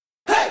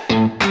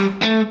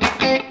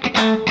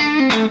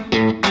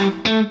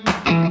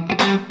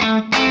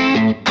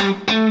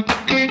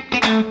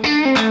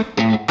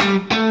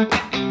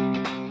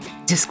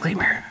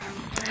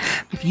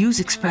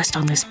expressed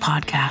on this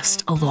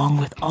podcast, along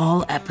with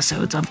all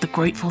episodes of the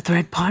Grateful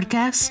Thread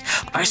podcast,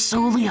 are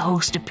solely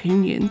host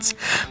opinions.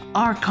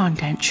 Our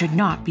content should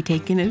not be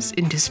taken as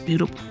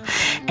indisputable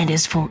and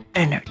is for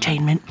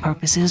entertainment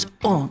purposes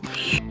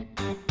only.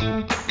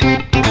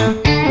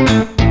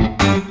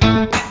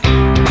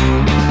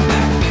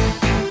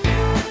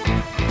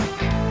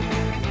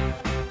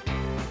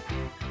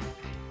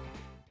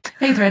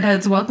 Hey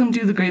Threadheads, welcome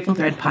to the Grateful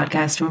Thread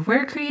podcast, where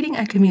we're creating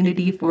a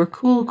community for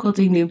cool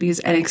quilting newbies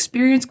and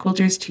experienced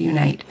quilters to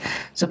unite.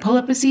 So pull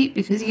up a seat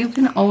because you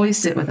can always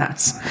sit with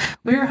us.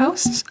 We're your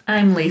hosts.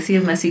 I'm Lacey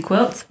of Messy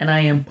Quilts, and I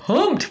am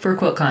pumped for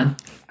QuiltCon.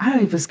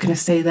 I was going to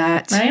say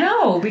that. I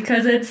know,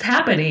 because it's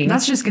happening.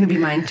 That's just going to be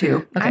mine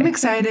too. Okay. I'm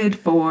excited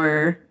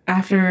for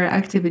after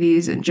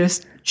activities and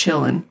just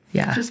chilling.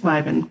 Yeah. Just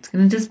vibing. It's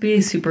going to just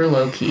be super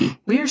low-key.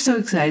 We are so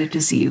excited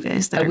to see you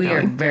guys that are We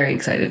going. are very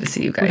excited to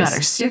see you guys. We got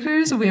our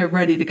stickers. We are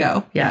ready to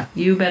go. Yeah,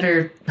 you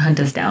better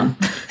hunt us down.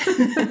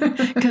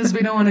 Because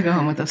we don't want to go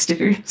home with those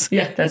stickers.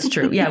 Yeah, that's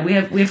true. Yeah, we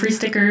have free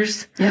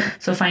stickers. Yep.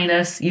 So find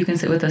us. You can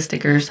sit with us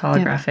stickers,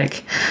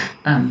 holographic.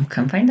 Yep.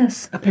 Come find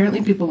us.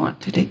 Apparently people want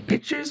to take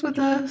pictures with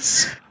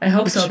us. I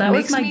hope so. That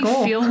was my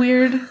goal. Feel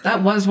weird.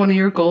 That was one of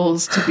your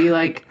goals, to be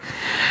like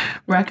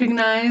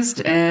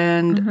recognized,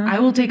 and I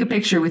will take a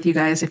picture with you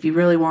guys if you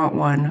really want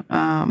one.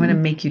 I'm going to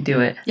make you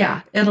do it.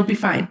 Yeah, it'll be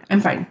fine. I'm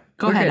fine.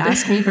 Go ahead. Good.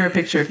 Ask me for a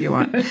picture if you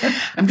want.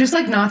 I'm just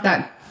like not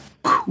that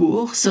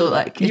cool, so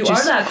like you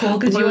are that cool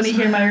because you want to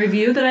hear my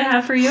review that I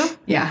have for you.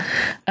 Yeah.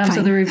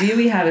 So the review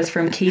we have is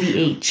from Katie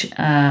H.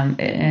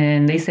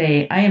 And they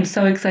say, I am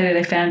so excited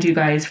I found you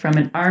guys from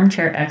an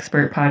armchair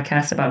expert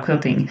podcast about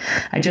quilting.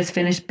 I just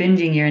finished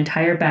binging your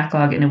entire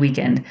backlog in a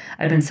weekend.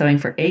 I've been sewing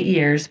for 8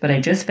 years, but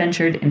I just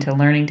ventured into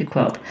learning to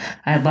quilt.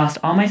 I had lost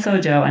all my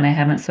sojo and I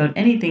haven't sewed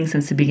anything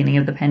since the beginning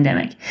of the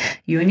pandemic.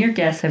 You and your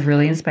guests have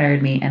really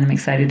inspired me, and I'm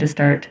excited to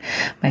start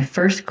my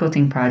first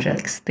quilting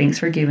projects. Thanks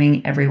for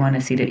giving everyone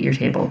a seat at your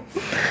table.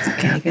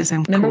 Okay, because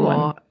I'm Number cool.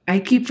 one. I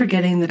keep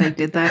forgetting that I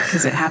did that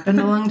because it happened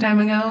a long time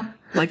ago.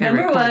 Like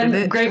Number I recorded one,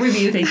 it. Great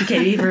review. Thank you,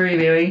 Katie, for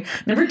reviewing.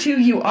 Number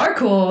 2, you are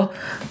cool.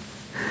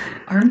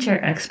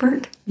 Armchair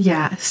expert?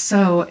 Yeah,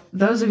 so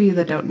those of you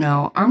that don't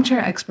know,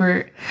 Armchair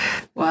Expert,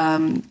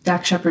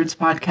 Dak Shepard's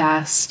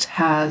podcast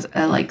has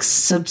a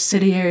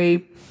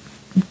subsidiary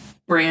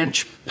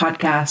branch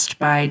podcast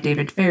by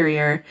David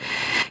Ferrier.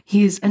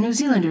 He's a New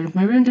Zealander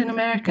marooned in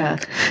America,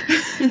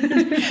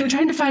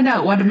 trying to find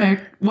out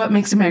what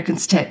makes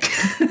Americans tick.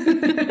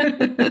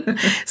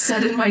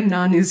 Said in my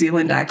non-New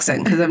Zealand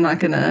accent, because I'm not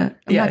gonna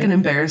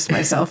embarrass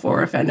myself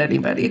or offend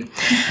anybody.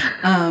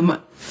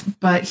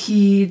 But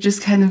he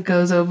just kind of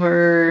goes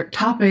over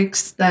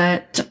topics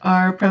that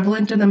are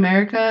prevalent in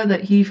America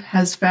that he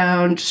has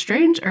found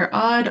strange or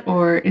odd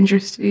or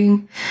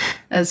interesting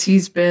as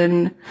he's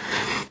been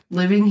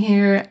living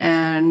here,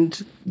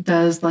 and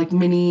does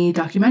mini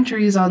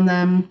documentaries on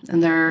them,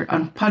 and they're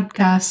on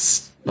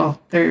podcasts.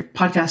 Well, they're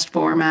podcast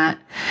format,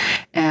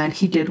 and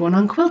he did one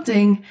on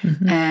quilting,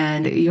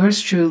 and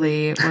yours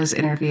truly was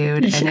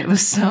interviewed, and it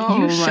was so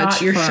much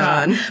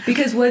fun.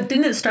 Because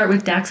didn't it start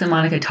with Dax and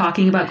Monica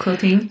talking about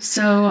quilting?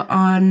 So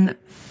on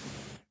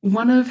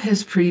one of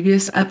his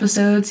previous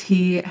episodes,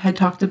 he had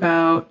talked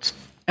about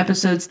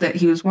episodes that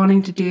he was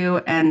wanting to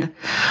do, and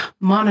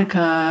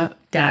Monica,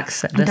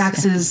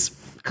 Dax's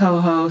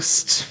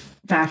co-host,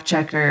 fact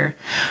checker,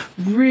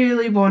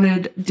 really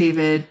wanted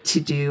David to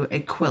do a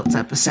quilts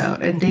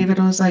episode, and David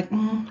was like,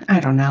 I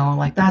don't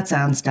know, that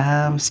sounds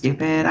dumb,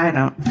 stupid. I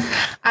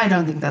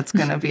don't think that's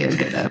gonna be a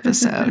good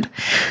episode.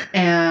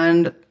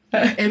 And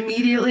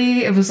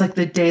immediately, it was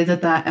the day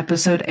that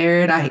episode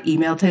aired, I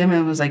emailed him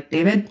and was like,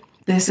 David,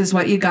 this is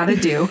what you got to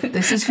do.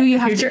 This is who you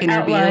have to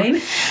interview.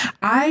 Outline.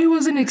 I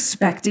wasn't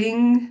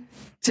expecting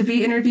to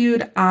be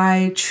interviewed.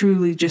 I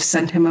truly just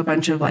sent him a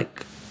bunch of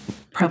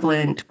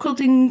prevalent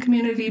quilting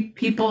community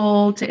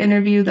people to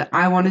interview that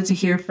I wanted to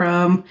hear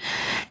from,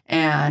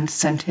 and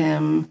sent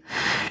him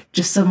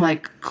just some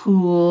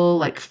cool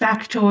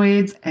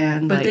factoids,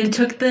 and then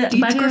took the details.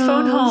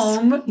 Microphone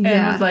home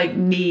and was like,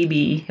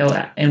 maybe he'll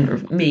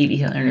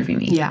interview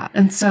me. Yeah.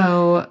 And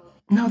so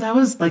no, that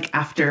was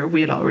after we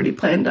had already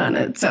planned on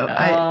it, so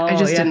I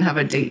just didn't have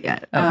a date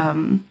yet.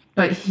 Okay.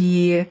 But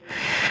he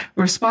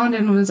responded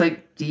and was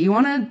like, do you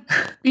want to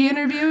be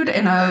interviewed?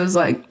 And I was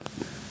like,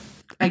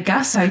 I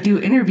guess I do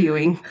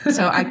interviewing,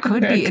 so I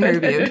could be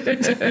interviewed.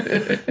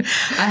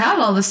 I have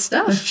all this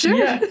stuff, sure.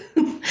 Yeah.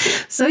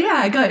 So yeah,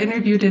 I got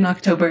interviewed in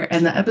October,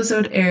 and the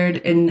episode aired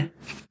in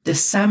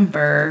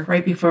December,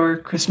 right before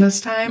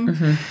Christmas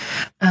time.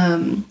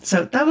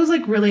 So that was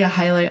really a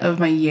highlight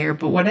of my year.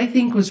 But what I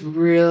think was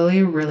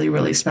really, really,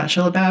 really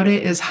special about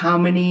it is how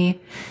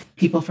many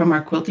people from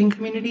our quilting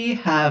community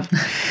have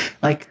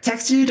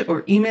texted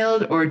or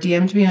emailed or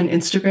DM'd me on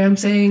Instagram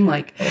saying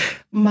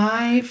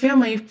my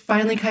family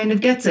finally kind of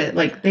gets it.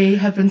 They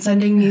have been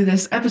sending me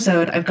this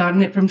episode. I've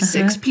gotten it from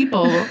 6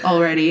 people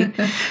already,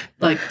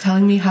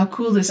 telling me how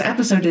cool this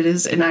episode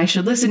is and I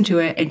should listen to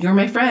it. And you're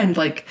my friend.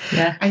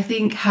 I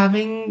think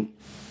having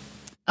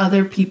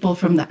other people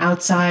from the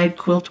outside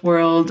quilt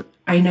world,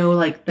 I know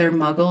like they're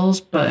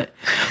muggles, but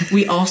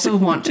we also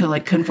want to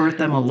like convert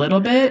them a little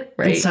bit.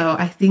 Right. And so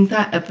I think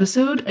that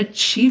episode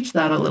achieved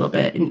that a little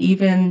bit and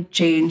even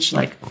changed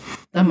like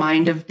the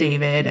mind of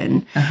David.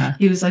 And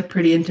he was like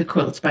pretty into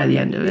quilts by the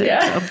end of it.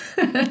 Yeah.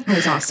 So it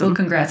was awesome. Well,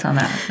 congrats on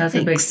that. That's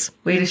a big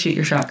way to shoot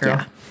your shot, girl.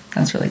 Yeah.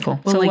 That's really cool.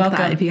 We'll link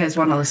that if you guys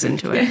want to listen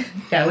to it.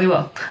 Yeah, we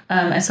will.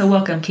 And so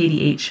welcome, Vickeidy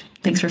H.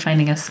 Thanks for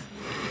finding us.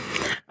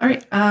 All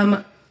right.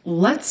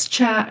 Let's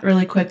chat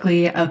really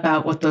quickly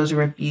about what those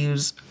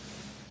reviews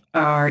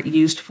are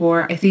used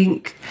for. I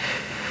think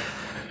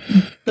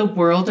the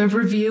world of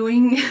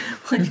reviewing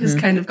has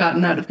kind of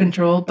gotten out of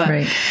control,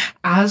 but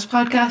as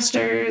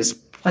podcasters,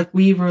 like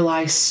we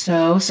rely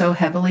so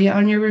heavily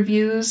on your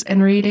reviews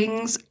and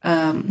ratings.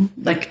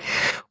 Like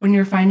when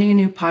you're finding a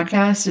new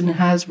podcast and it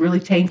has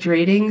really tanked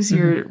ratings,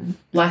 you're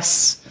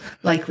less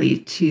likely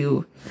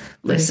to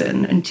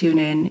listen and tune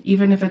in.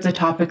 Even if it's a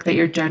topic that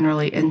you're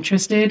generally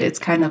interested, it's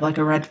kind of like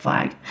a red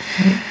flag.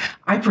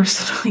 I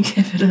personally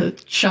give it a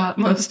shot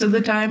most of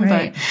the time,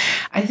 but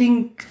I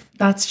think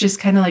that's just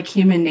kind of like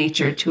human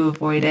nature to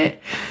avoid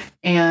it.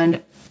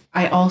 And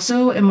I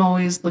also am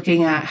always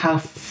looking at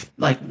how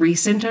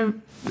recent a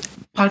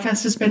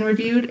podcast has been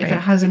reviewed. If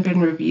it hasn't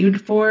been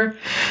reviewed for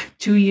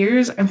 2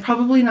 years, I'm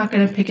probably not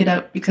going to pick it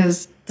up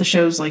because the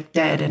show's like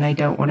dead and I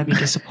don't want to be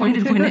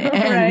disappointed when it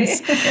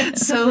ends.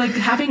 So like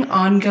having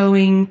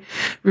ongoing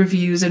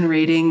reviews and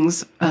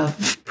ratings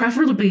of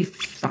preferably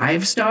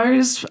 5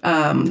 stars,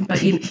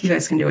 but you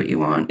guys can do what you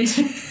want.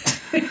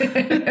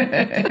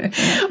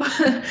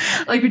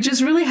 Like it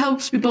just really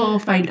helps people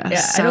find us. Yeah,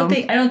 so,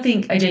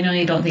 I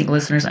genuinely don't think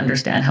listeners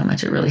understand how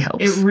much it really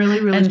helps. It really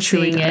and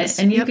truly seeing does.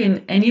 it, and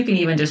you can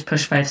even just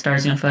push 5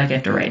 stars. You don't feel like I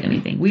have to write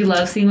anything. We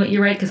love seeing what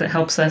you write because it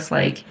helps us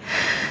like.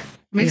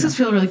 Makes us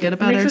feel really good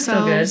about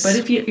ourselves. Makes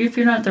us feel good. But if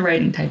you're not the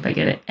writing type, I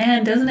get it.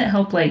 And doesn't it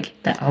help like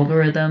the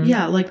algorithm?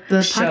 Yeah, like the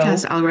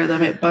podcast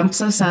algorithm, it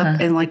bumps us up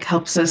and like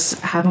helps us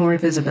have more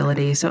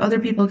visibility so other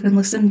people can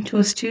listen to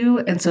us too.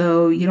 And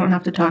so you don't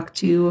have to talk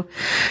to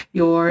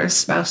your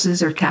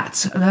spouses or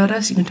cats about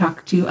us. You can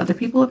talk to other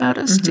people about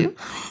us too.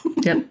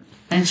 Yep.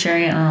 And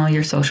sharing it on all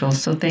your socials.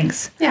 So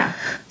thanks. Yeah.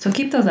 So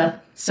keep those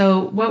up.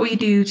 So what we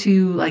do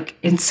to like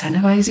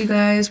incentivize you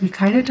guys, we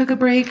kind of took a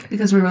break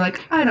because we were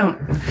like, I don't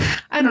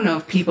know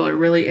if people are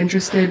really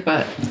interested,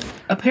 but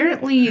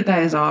apparently you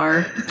guys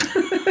are.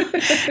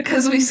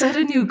 Because we set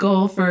a new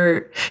goal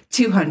for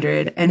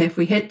 200, and if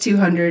we hit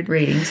 200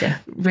 ratings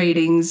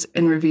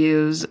and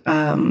reviews,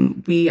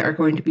 we are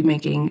going to be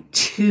making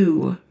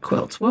 2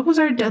 quilts. What was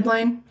our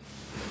deadline?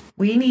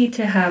 We need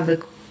to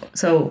have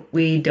so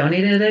we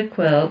donated a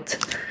quilt.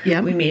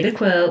 Yeah. We made a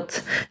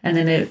quilt, and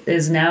then it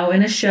is now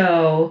in a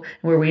show.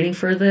 We're waiting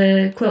for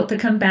the quilt to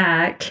come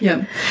back.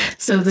 Yep.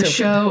 So the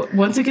show,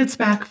 once it gets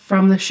back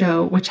from the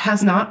show, which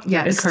has not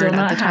yet occurred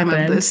at the time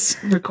of this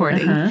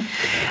recording.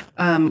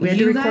 We had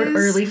to record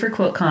early for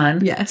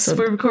QuiltCon. Yes. So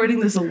we're recording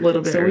this a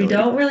little bit early. So we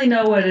don't really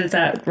know what it's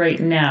at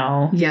right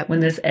now when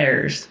this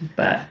airs.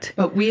 But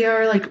we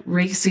are like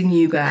racing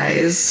you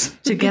guys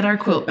to get our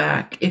quilt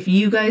back. If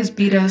you guys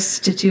beat us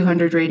to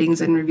 200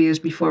 ratings and reviews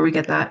before we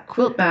get that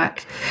quilt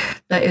back,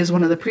 that is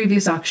one of the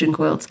previous auction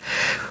quilts,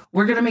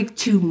 we're going to make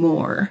 2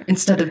 more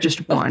instead of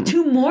just 1.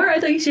 2 more? I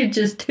thought you said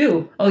just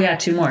 2. Oh, yeah,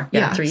 2 more.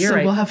 Yeah, 3. You're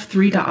right. We'll have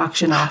 3 to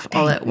auction off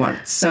all at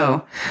once.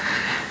 So,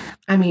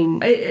 I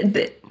mean...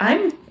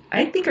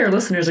 I think our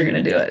listeners are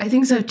going to do it. I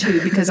think so too,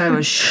 because I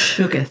was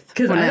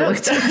shooketh when I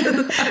looked at the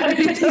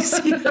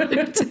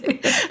other day.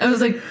 I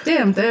was like,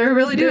 damn, they're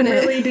really doing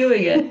it. Really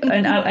doing it.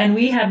 And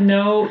we have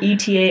no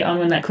ETA on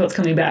when that quilt's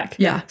coming back.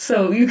 Yeah.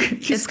 So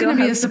it's going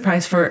to be a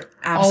surprise for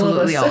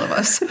absolutely all of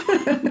us.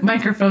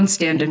 Microphone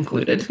stand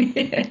included.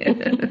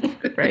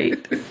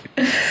 Right.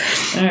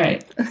 All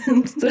right.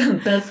 So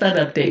that's that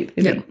update.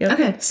 Yep.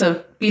 Okay,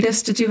 so beat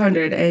us to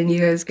 200 and you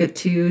guys get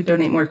to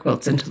donate more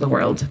quilts into the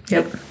world.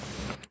 Yep.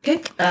 Okay.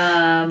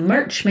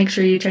 Merch. Make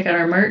sure you check out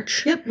our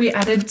merch. Yep. We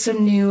added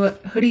some new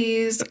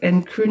hoodies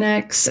and crew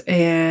necks,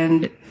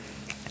 and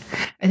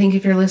I think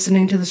if you're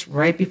listening to this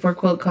right before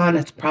QuiltCon,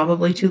 it's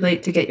probably too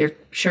late to get your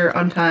shirt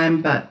on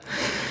time, but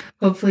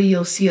hopefully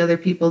you'll see other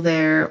people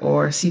there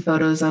or see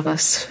photos of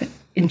us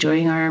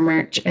enjoying our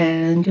merch,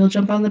 and you'll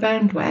jump on the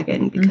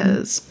bandwagon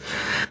because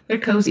they're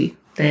cozy.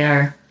 They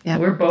are. Yeah.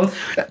 We're both.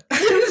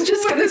 I was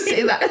just going to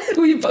say that.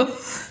 We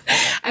both.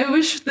 I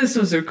wish this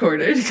was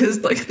recorded because,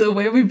 like, the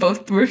way we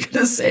both were going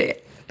to say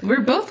it.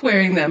 We're both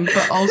wearing them,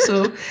 but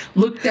also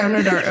look down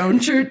at our own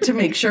shirt to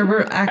make sure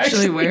we're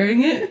actually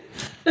wearing it.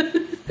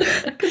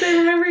 Because I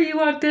remember you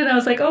walked in, I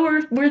was like,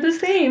 oh, we're the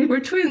same. We're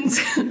twins.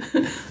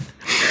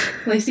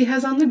 Lacey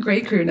has on the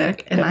gray crew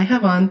neck, and I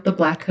have on the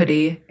black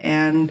hoodie,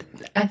 and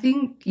I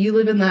think you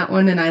live in that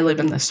one, and I live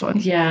in this one.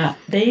 Yeah,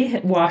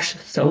 they wash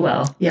so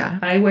well. Yeah.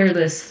 I wear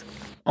this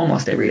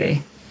almost every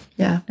day.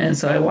 Yeah. And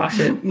so I wash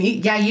it. Me?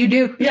 Yeah, you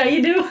do. Yeah,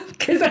 you do.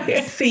 Because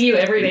I see you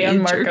every day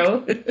on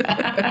Marco.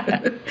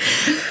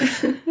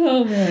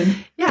 Oh, man.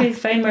 Yeah. Okay,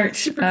 find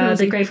merch.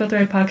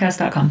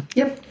 TheGratefulThreadPodcast.com.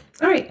 Yep.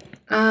 All right.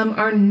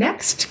 Our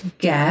next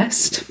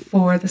guest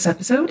for this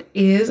episode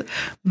is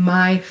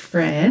my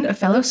friend, a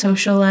fellow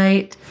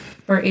socialite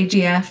for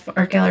AGF,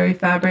 Art Gallery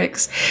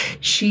Fabrics.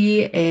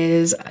 She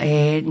is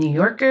a New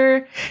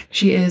Yorker.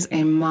 She is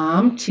a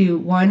mom to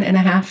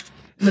 1.5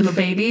 little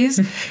babies.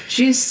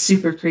 She's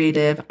super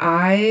creative.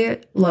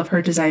 I love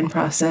her design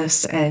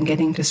process and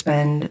getting to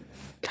spend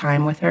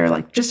time with her,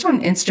 like just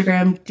on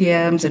Instagram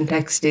DMs and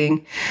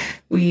texting.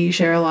 We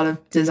share a lot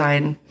of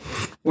design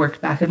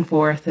work back and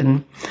forth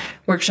and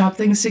workshop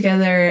things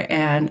together,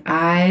 and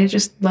I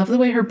just love the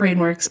way her brain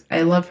works.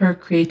 I love her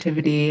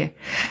creativity.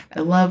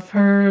 I love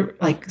her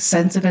like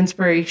sense of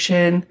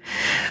inspiration.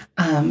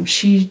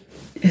 She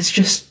is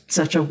just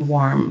such a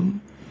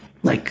warm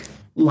like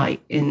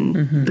light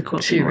in the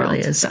quilting world.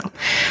 Really is. So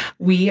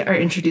we are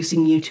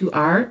introducing you to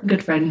our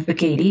good friend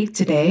Vickeidy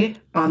today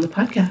on the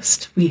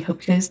podcast. We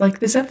hope you guys like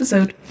this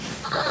episode.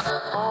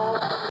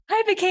 Hi,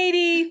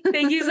 Vickeidy.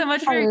 Thank you so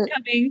much for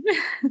coming.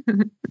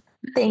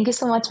 Thank you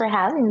so much for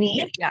having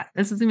me. Yeah,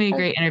 this is going to be a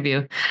great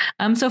interview.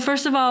 So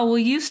first of all, will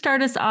you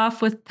start us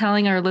off with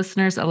telling our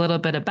listeners a little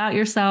bit about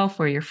yourself,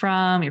 where you're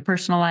from, your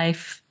personal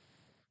life?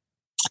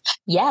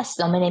 Yes,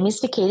 so my name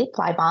is Vickeidy.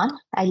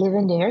 I live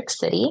in New York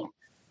City,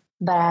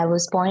 but I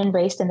was born and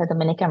raised in the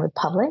Dominican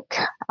Republic.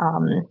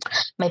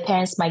 My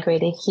parents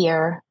migrated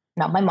here.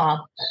 No, my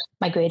mom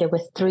migrated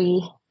with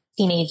 3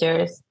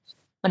 teenagers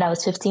when I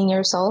was 15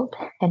 years old,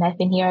 and I've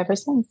been here ever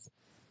since.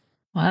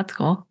 Well, that's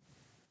cool.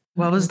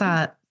 What was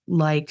that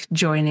like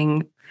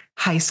joining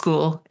high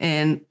school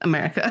in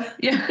America?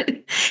 Yeah.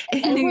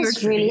 It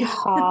was really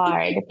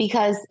hard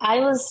because I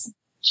was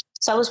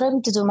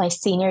ready to do my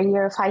senior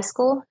year of high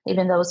school,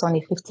 even though I was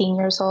only 15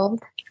 years old.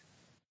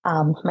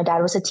 My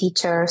dad was a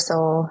teacher,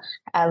 so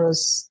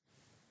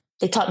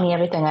they taught me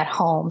everything at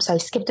home. So I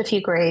skipped a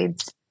few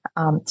grades,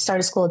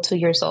 started school at 2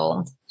 years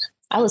old.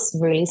 I was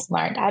really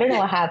smart. I don't know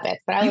what happened,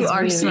 but I was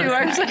really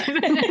smart.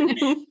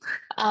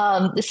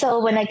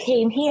 So when I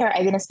came here,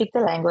 I didn't speak the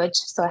language.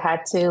 So I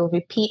had to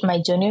repeat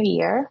my junior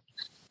year.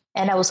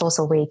 And I was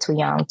also way too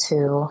young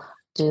to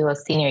do a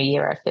senior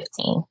year at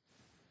 15.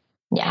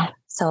 Yeah.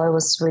 So it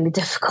was really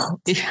difficult.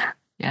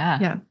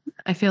 Yeah.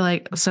 I feel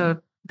like, so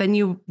then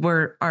you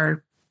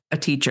are a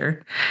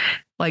teacher.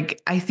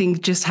 Like, I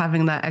think just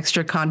having that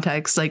extra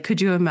context, like,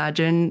 could you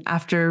imagine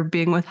after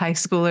being with high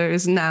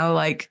schoolers now,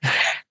 like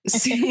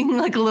seeing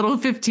like a little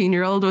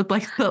 15-year-old with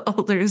like the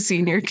older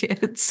senior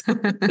kids?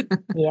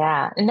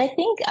 Yeah. And I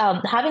think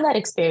having that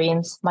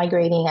experience,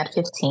 migrating at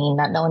 15,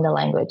 not knowing the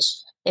language,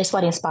 is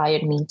what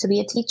inspired me to be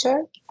a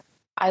teacher.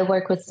 I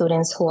work with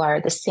students who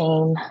are the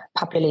same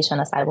population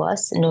as I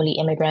was, newly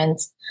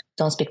immigrants,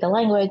 don't speak the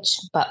language,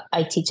 but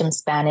I teach them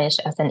Spanish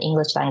as an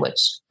English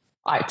language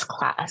arts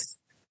class.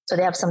 So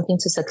they have something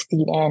to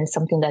succeed in,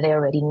 something that they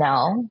already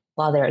know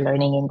while they're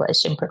learning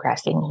English and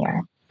progressing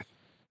here.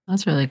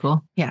 That's really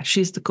cool. Yeah,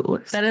 she's the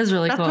coolest. That is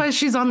really cool. That's why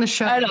she's on the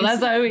show. I know,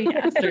 that's why we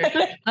asked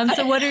her.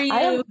 So what are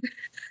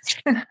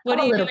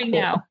you doing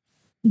now?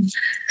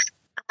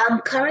 I'm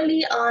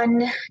currently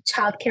on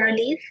childcare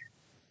leave.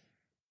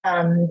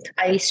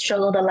 I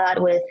struggled a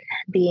lot with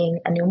being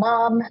a new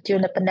mom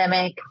during the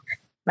pandemic.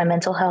 My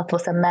mental health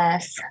was a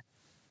mess.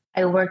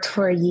 I worked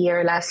for a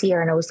year last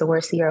year, and it was the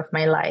worst year of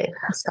my life.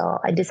 So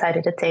I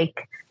decided to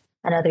take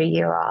another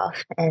year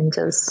off and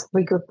just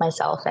regroup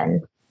myself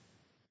and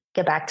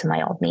get back to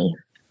my old me.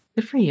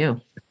 Good for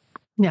you.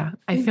 Yeah.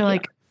 I feel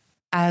like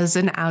as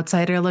an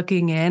outsider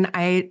looking in,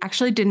 I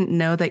actually didn't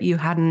know that you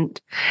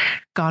hadn't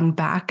gone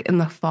back in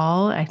the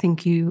fall. I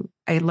think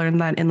I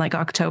learned that in like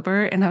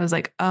October, and I was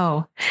like,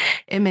 oh,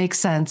 it makes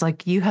sense.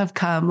 Like, you have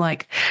come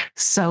like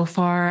so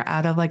far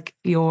out of like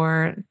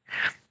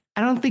I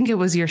don't think it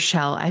was your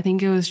shell. I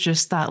think it was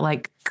just that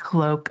like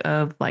cloak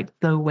of like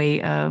the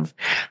weight of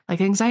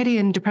like anxiety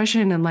and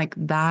depression and like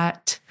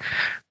that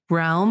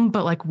realm,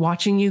 but like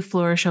watching you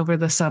flourish over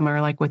the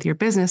summer, like with your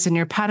business and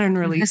your pattern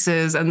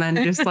releases, and then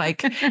just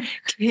like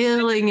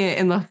killing it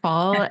in the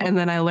fall. And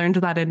then I learned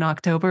that in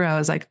October. I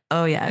was like,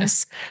 oh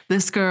yes,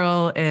 this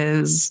girl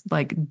is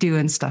like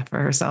doing stuff for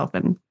herself,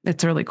 and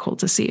it's really cool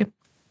to see.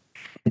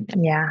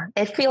 Yeah,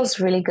 it feels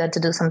really good to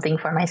do something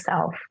for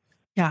myself.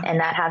 Yeah. And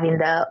not having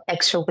the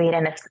extra weight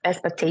and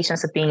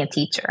expectations of being a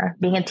teacher.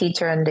 Being a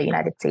teacher in the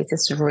United States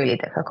is really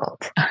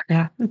difficult.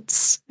 Yeah,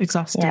 it's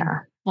exhausting. Yeah.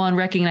 Well, and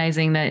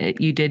recognizing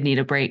that you did need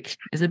a break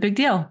is a big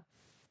deal.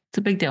 It's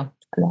a big deal.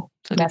 So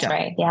that's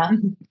right. Yeah.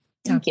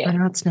 Thank you. I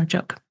know it's no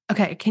joke.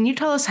 Okay. Can you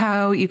tell us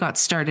how you got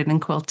started in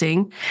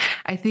quilting?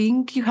 I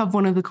think you have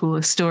one of the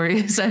coolest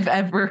stories I've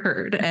ever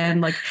heard. And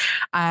like,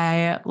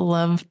 I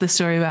love the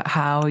story about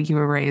how you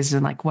were raised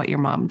and like what your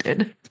mom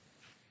did.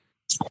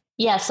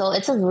 Yeah, so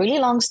it's a really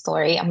long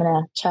story. I'm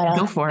going to try to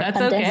go for it.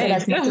 That's okay. It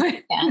as much as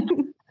I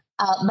can.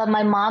 But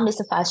my mom is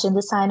a fashion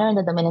designer in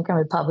the Dominican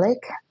Republic.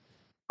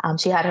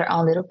 She had her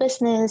own little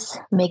business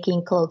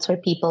making clothes for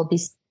people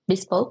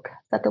bespoke. Is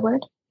that the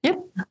word?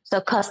 Yep.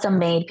 So custom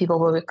made, people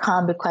will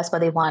come request what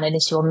they wanted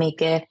and she will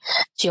make it.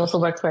 She also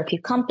worked for a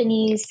few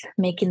companies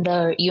making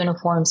the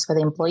uniforms for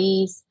the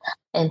employees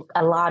and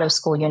a lot of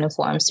school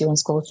uniforms during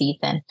school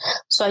season.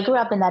 So I grew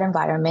up in that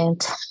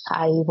environment.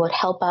 I would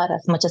help out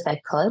as much as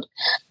I could,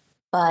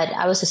 but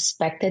I was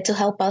expected to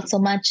help out so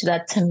much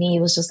that to me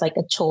it was just like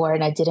a chore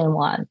and I didn't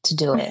want to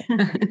do it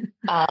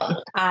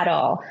at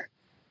all.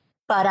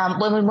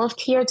 But when we moved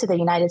here to the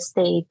United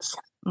States,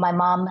 my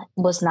mom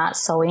was not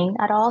sewing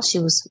at all.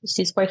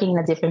 She's working in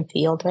a different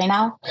field right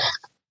now.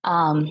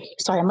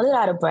 Sorry, I'm a little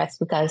out of breath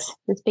because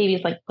this baby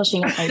is like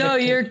pushing up my No,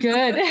 you're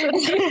good.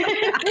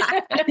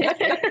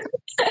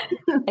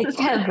 I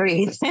can't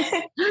breathe.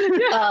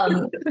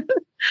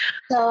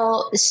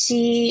 So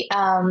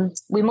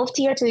we moved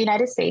here to the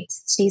United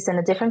States. She's in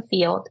a different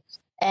field.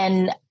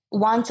 And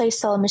once I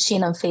saw a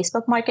machine on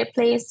Facebook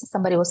Marketplace,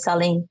 somebody was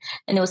selling,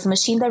 and it was a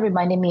machine that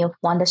reminded me of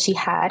one that she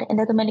had in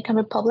the Dominican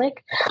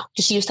Republic.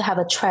 She used to have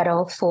a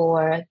treadle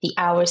for the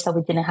hours that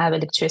we didn't have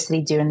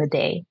electricity during the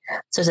day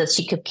so that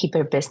she could keep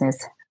her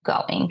business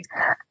going.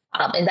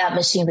 And that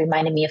machine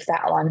reminded me of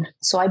that one.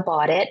 So I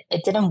bought it.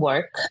 It didn't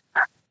work.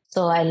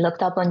 So I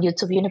looked up on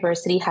YouTube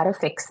University how to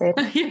fix it.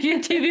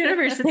 YouTube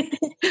University.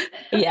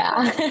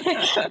 Yeah.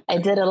 I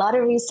did a lot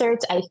of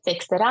research. I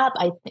fixed it up.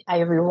 I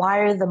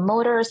rewired the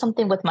motor or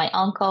something with my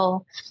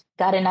uncle,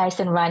 got it nice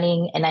and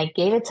running, and I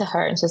gave it to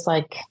her. And she's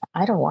like,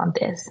 I don't want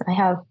this.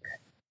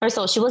 First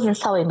of all, she wasn't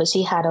sewing, but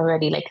she had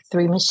already like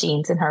 3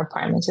 machines in her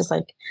apartment. She's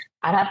like,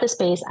 I don't have the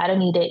space. I don't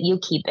need it. You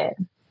keep it.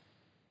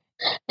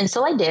 And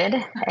so I did.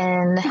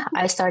 And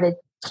I started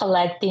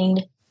collecting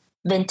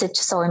vintage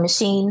sewing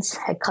machines.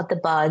 I cut the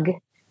bug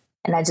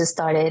and I just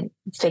started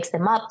fixing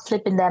them up,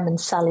 flipping them and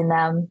selling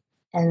them.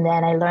 And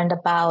then I learned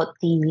about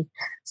the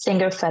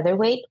Singer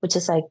Featherweight, which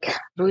is like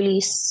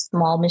really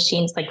small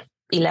machines, like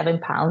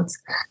 11 pounds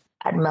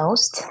at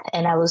most.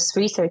 And I was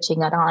researching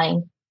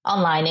online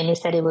and it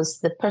said it was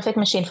the perfect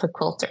machine for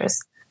quilters.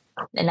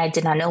 And I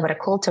did not know what a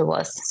quilter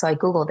was. So I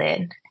Googled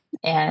it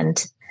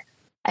and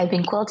I've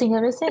been quilting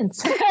ever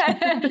since.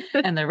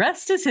 And the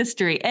rest is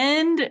history.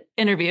 End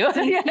interview.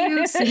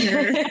 Featherweight.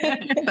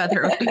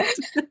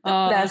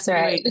 Oh, that's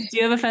right. Do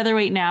you have a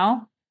featherweight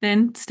now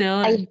then still?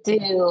 I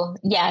do.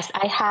 Yes,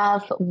 I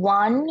have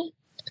one.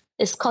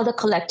 It's called a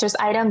collector's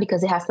item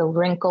because it has the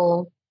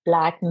wrinkle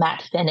black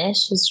matte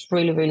finish. It's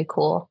really, really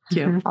cool.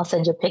 Yeah. I'll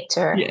send you a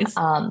picture. Yes.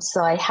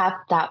 So I have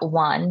that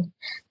one.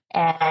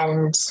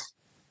 And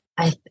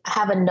I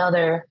have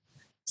another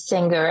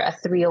Singer, a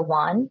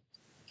 301.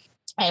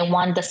 And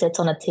one that sits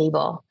on a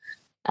table,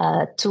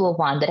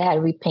 201 that I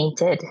had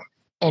repainted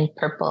in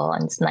purple,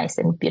 and it's nice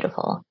and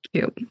beautiful.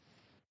 Cute.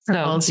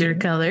 So All's your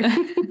color.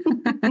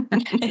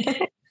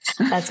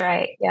 That's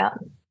right. Yeah.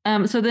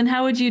 So then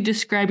how would you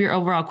describe your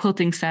overall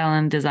quilting style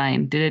and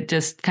design? Did it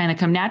just kind of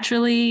come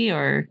naturally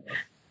or?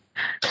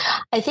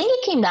 I think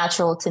it came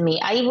natural to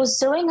me. I was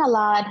doing a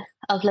lot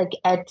of like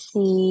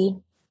Etsy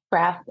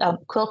craft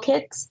quilt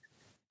kits,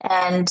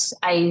 and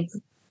I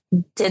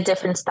did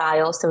different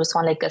styles. There was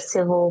one like a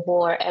Civil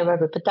War era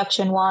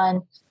reproduction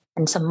one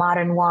and some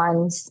modern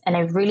ones. And I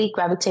really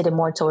gravitated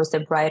more towards the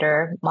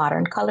brighter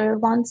modern color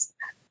ones.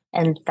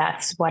 And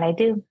that's what I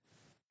do.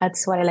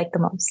 That's what I like the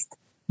most.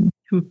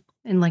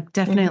 And like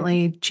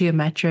definitely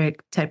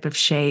geometric type of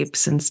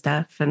shapes and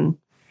stuff. And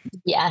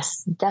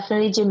yes,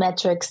 definitely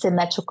geometric,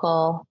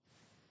 symmetrical,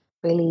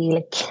 really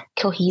like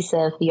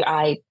cohesive. Your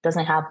eye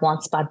doesn't have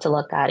one spot to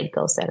look at. It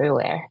goes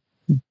everywhere.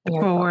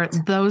 For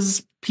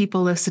those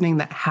people listening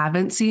that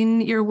haven't seen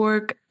your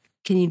work,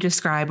 can you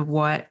describe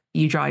what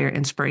you draw your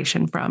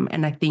inspiration from?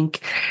 And I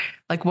think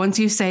like once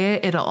you say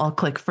it, it'll all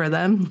click for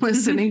them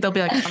listening. They'll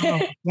be like,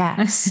 oh,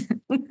 yes.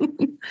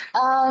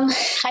 I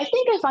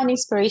think I find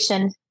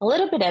inspiration a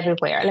little bit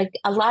everywhere. Like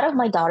a lot of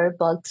my daughter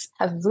books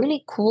have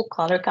really cool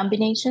color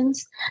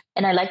combinations,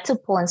 and I like to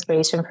pull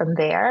inspiration from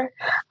there.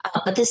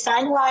 But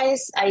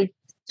design-wise, I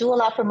do a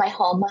lot for my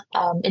home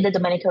in the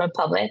Dominican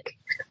Republic.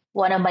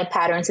 One of my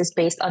patterns is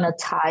based on a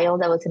tile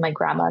that was in my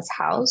grandma's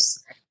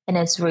house, and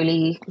it's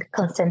really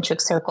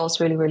concentric circles,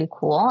 really, really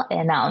cool.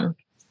 And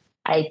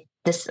I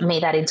just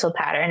made that into a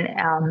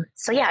pattern.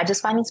 So yeah, I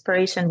just find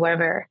inspiration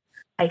wherever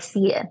I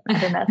see it. I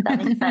don't know if that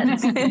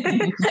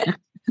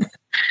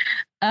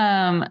makes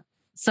sense.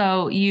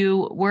 So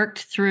you worked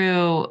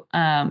through,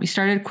 you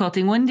started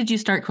quilting. When did you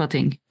start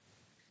quilting?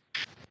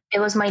 It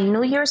was my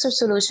New Year's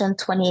resolution,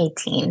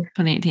 2018.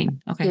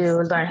 2018. Okay. To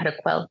learn how to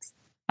quilt.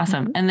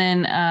 Awesome. Mm-hmm. And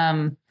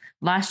then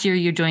last year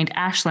you joined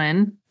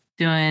Ashlyn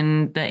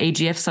doing the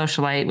AGF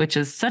Socialite, which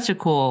is such a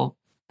cool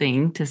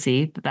thing to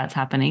see that that's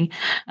happening.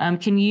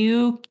 Can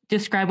you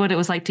describe what it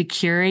was like to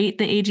curate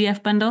the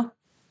AGF bundle?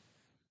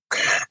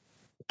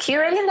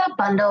 Curating that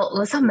bundle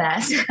was a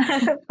mess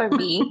for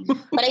me,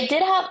 but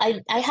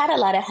I had a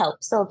lot of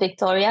help. So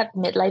Victoria,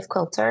 Midlife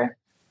Quilter,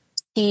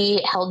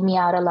 she helped me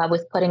out a lot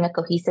with putting a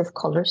cohesive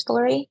color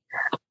story.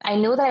 I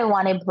knew that I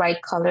wanted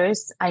bright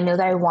colors. I knew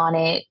that I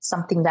wanted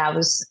something that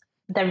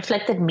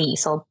reflected me.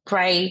 So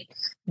bright,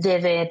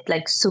 vivid,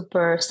 like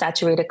super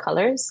saturated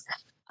colors.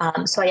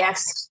 So I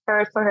asked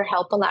her for her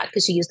help a lot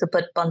because she used to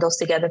put bundles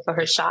together for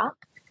her shop.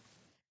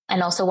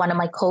 And also one of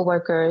my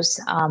coworkers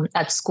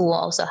at school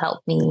also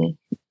helped me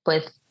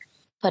with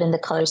putting the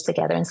colors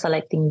together and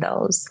selecting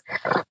those.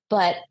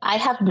 But I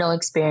have no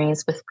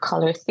experience with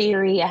color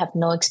theory. I have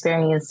no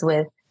experience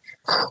with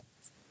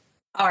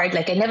art.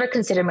 Like I never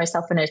considered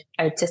myself an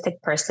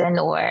artistic person,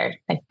 or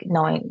like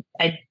knowing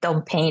I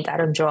don't paint, I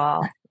don't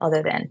draw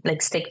other than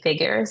like stick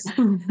figures.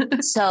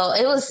 So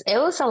it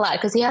was a lot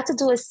because you have to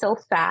do it so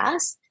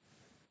fast.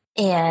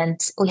 And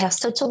we have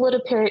such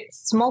a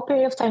small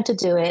period of time to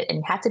do it, and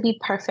it had to be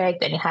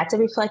perfect, and it had to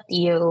reflect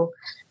you.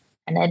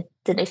 And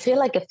I feel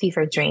like a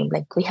fever dream.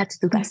 Like we had to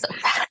do that so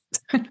fast.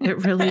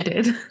 It really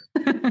did.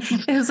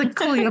 It was like,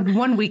 cool, you have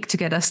 1 week to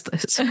get us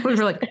this. We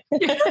were like,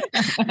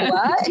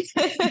 what?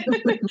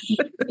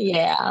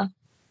 Yeah.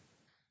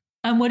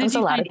 What did it was you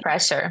a lot find? Of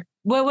pressure.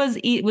 What was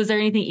there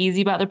anything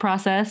easy about the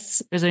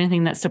process? Was there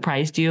anything that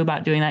surprised you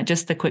about doing that?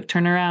 Just the quick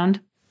turnaround?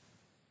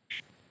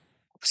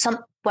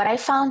 What I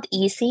found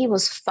easy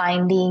was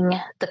finding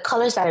the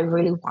colors that I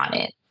really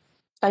wanted.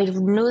 I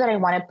knew that I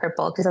wanted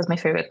purple because that's my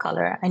favorite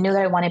color. I knew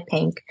that I wanted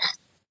pink,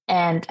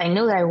 and I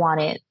knew that I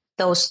wanted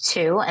those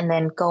two, and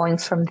then going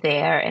from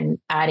there and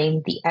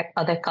adding the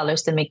other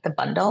colors to make the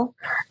bundle.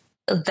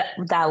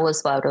 That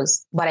was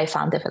what I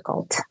found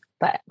difficult.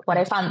 But what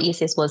I found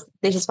easiest was,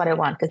 this is what I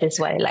want because this is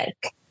what I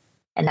like,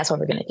 and that's what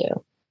we're gonna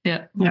do.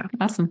 Yeah,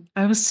 awesome.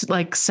 I was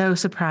like so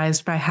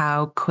surprised by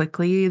how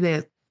quickly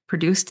they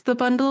produced the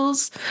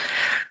bundles.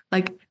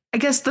 Like, I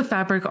guess the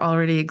fabric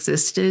already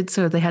existed,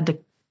 so they had to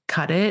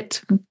cut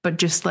it, but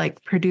just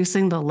like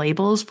producing the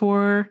labels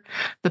for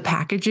the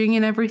packaging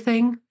and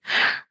everything,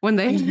 when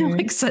they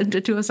like sent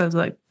it to us, I was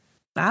like,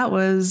 that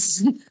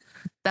was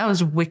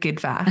wicked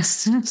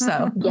fast.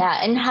 So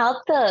yeah, and how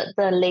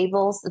the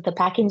labels, the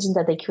packaging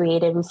that they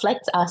created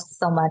reflects us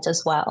so much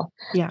as well.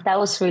 Yeah, that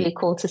was really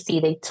cool to see.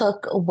 They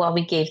took what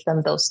we gave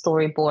them, those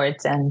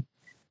storyboards, and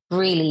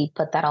really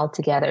put that all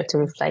together to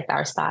reflect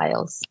our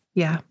styles.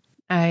 Yeah,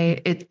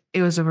 it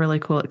was a really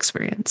cool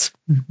experience.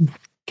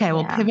 Okay,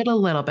 we'll pivot a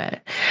little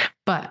bit,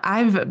 but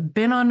I've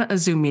been on a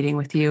Zoom meeting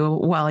with you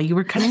while you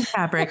were cutting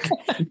fabric,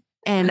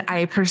 and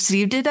I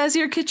perceived it as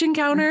your kitchen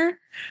counter.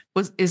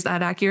 Is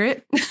that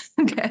accurate?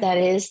 Okay. That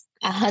is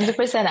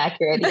 100%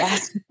 accurate.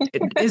 Yes.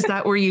 Is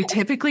that where you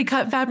typically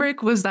cut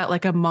fabric? Was that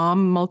like a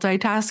mom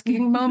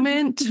multitasking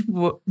moment?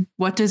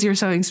 What does your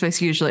sewing space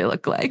usually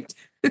look like?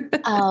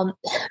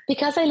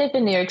 Because I live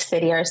in New York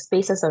City, our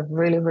spaces are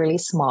really, really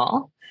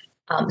small.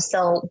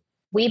 So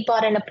we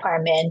bought an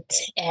apartment,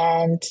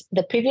 and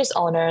the previous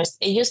owners,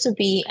 it used to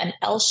be an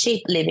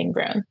L-shaped living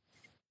room.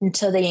 And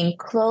so they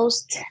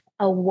enclosed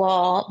a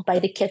wall by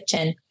the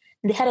kitchen.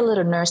 They had a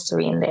little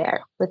nursery in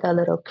there with a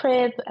little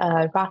crib,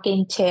 a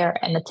rocking chair,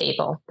 and a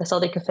table. That's all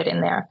they could fit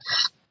in there.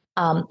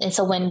 And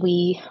so when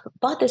we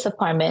bought this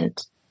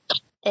apartment,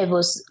 it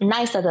was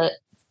nice that the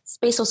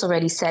space was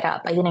already set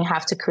up. I didn't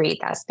have to create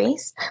that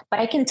space, but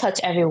I can touch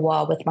every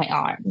wall with my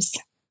arms.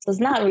 So it's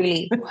not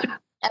really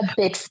a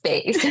big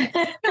space.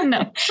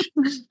 No.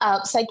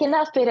 So I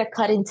cannot fit a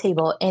cutting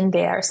table in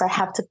there. So I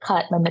have to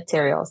cut my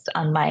materials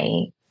on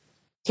my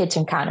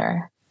kitchen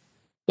counter.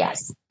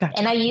 Yes. Gotcha.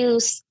 And I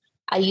use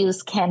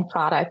canned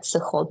products to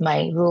hold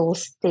my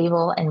rules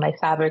stable and my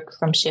fabric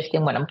from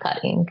shifting when I'm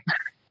cutting.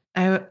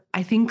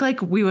 I think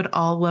like we would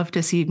all love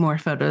to see more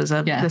photos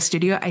of the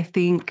studio. I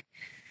think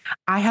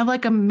I have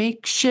like a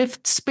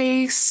makeshift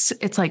space.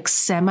 It's like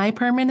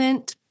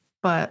semi-permanent,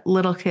 but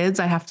little kids,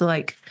 I have to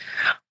like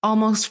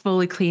almost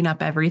fully clean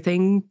up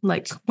everything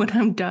like when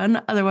I'm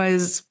done.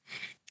 Otherwise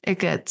it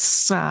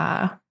gets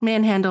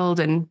manhandled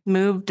and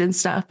moved and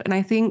stuff. And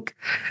I think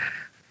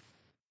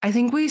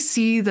we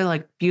see the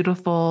like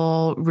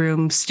beautiful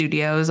room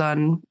studios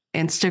on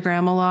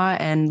Instagram a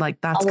lot. And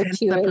like, that's kind of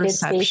the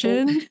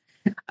perception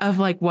of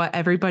like what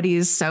everybody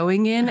is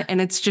sewing in. And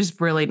it's just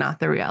really not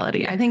the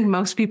reality. I think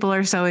most people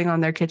are sewing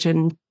on their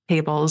kitchen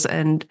tables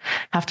and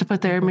have to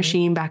put their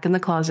machine back in the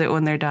closet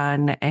when they're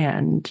done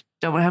and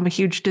don't have a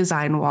huge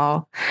design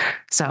wall.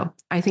 So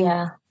I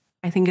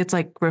think it's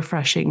like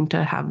refreshing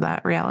to have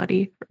that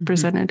reality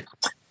presented.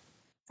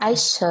 I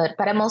should,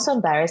 but I'm also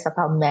embarrassed of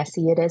how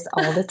messy it is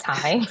all the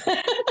time.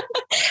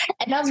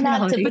 And I'm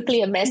not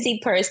typically a messy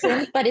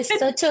person, but it's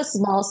such a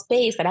small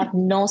space that I have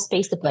no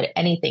space to put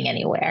anything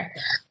anywhere.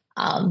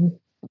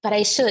 But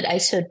I should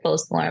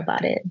post more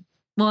about it.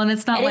 Well, and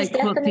it's not like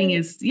quilting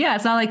is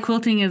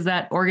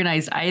that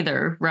organized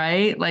either,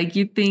 right? Like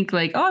you think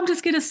like, oh, I'm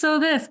just going to sew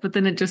this, but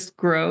then it just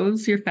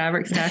grows. Your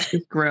fabric stash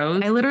just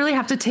grows. I literally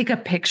have to take a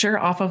picture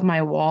off of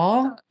my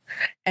wall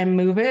and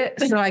move it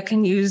so I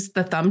can use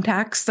the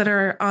thumbtacks that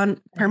are on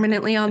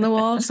permanently on the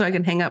wall so I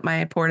can hang up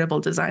my portable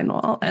design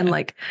wall. And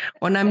like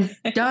when I'm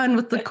done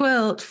with the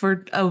quilt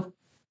for a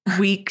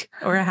week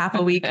or a half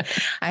a week,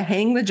 I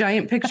hang the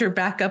giant picture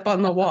back up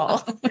on the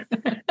wall.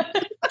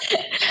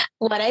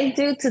 What I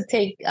do to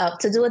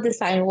do a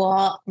design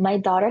wall, my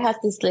daughter has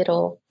this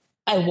little,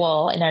 a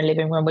wall in our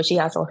living room where she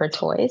has all her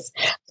toys.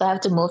 So I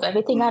have to move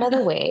everything out of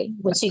the way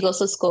when she goes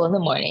to school in the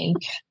morning,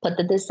 put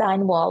the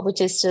design wall, which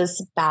is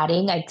just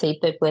batting. I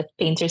tape it with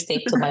painter's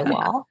tape to my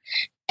wall.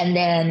 And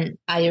then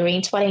I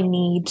arrange what I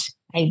need.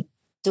 I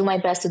do my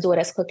best to do it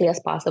as quickly as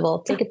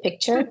possible. Take a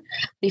picture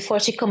before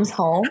she comes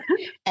home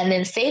and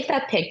then save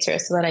that picture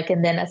so that I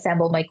can then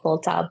assemble my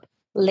quilt top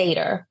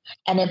later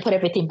and then put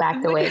everything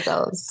back the way it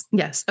goes.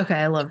 Yes. Okay.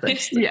 I love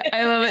this. Yeah,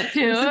 I love it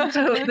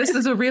too. This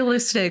is a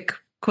realistic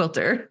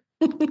quilter.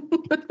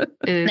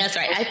 That's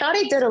right. I thought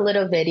I did a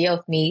little video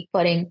of me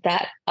putting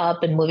that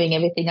up and moving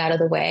everything out of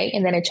the way.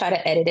 And then I tried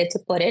to edit it to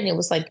put it. And it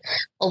was like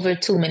over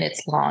 2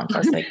 minutes long. I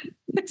was like,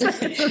 it's not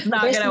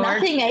going to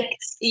work.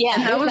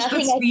 That was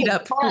the speed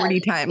up 40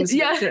 times.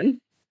 Yeah.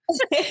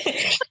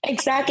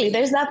 Exactly.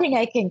 There's nothing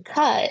I can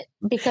cut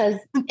because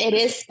it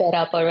is sped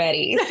up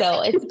already.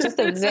 So it's just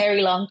a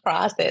very long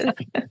process.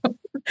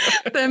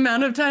 The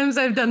amount of times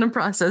I've done a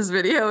process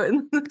video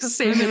and the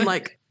same in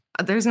like,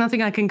 there's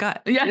nothing I can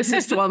cut. Yeah. This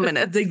is 12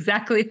 minutes. That's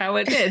exactly how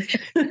it is.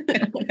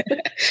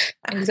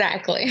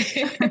 Exactly.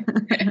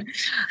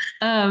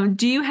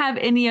 Do you have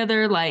any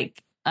other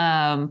like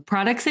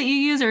products that you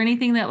use or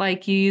anything that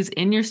like you use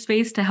in your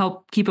space to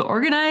help keep it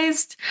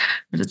organized?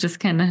 Or is it just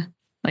kind of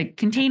like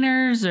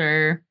containers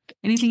or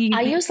anything you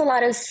can use a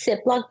lot of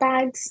Ziploc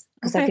bags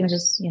because I can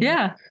just,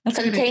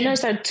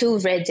 containers are too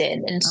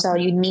rigid. And so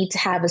you need to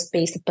have a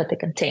space to put the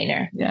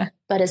container. Yeah.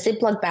 But a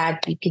Ziploc bag,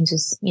 you can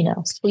just,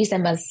 squeeze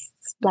them as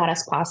flat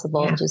as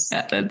possible and just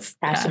I'm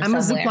a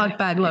Ziploc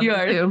bag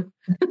lover too.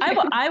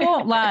 I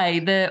won't lie.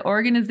 The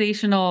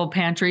organizational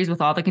pantries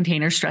with all the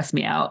containers stress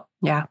me out.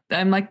 Yeah.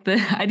 I'm like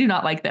I do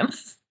not like them.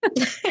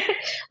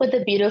 With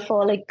the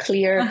beautiful, like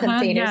clear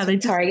containers from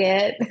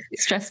Target.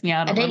 Stress me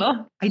out a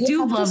little. I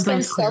do love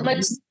those. So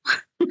much.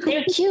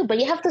 They're cute, but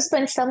you have to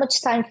spend so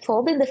much time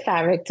folding the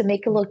fabric to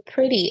make it look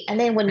pretty. And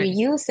then when you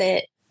use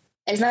it,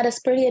 it's not as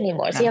pretty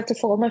anymore. So you have to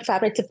fold more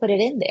fabric to put it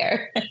in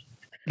there.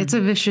 It's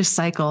a vicious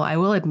cycle, I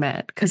will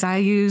admit, because I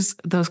use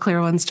those clear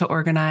ones to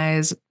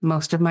organize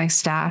most of my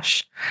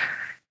stash.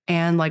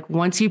 And like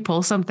once you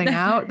pull something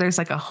out, there's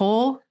like a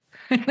hole.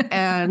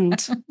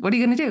 And what are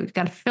you going to do? You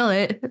got to fill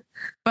it.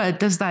 But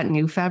does that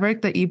new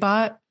fabric that you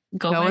bought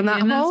go in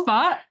that hole?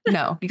 Spot?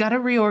 No, you got to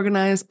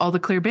reorganize all the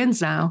clear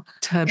bins now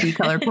to be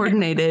color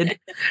coordinated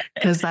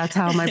because that's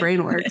how my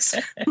brain works.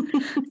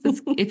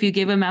 If you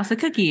give a mouse a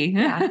cookie.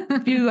 Yeah.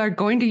 If you are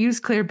going to use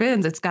clear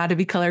bins, it's got to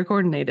be color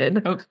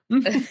coordinated.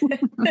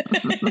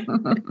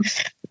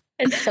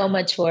 It's so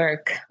much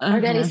work.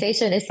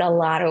 Organization is a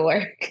lot of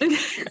work.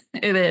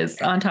 It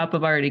is, on top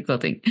of already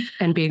quilting.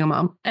 And being a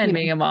mom. Yeah.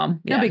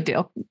 No big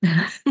deal.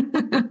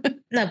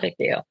 No big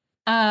deal.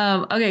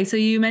 Okay, so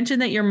you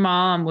mentioned that your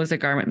mom was a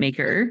garment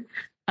maker.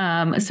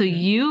 So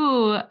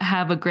you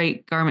have a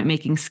great garment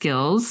making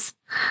skills.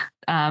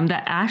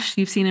 That Ash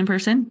you've seen in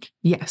person?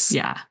 Yes.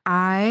 Yeah.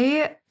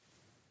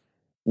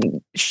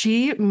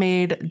 She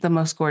made the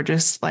most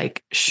gorgeous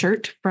like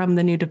shirt from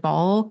the new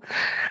Duval,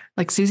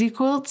 like Susie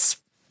quilts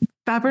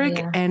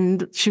fabric,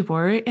 and she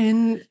wore it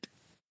in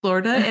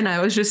Florida, and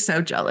I was just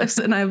so jealous.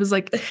 And I was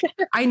like,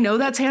 I know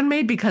that's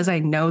handmade because I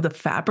know the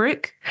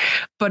fabric,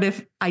 but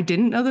if I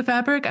didn't know the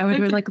fabric, I would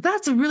have been like,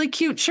 that's a really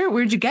cute shirt.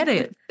 Where'd you get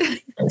it?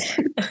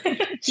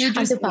 You're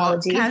just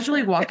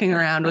casually walking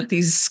around with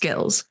these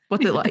skills.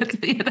 What's it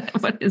like?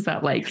 What is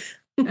that like?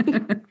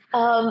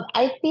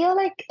 I feel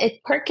like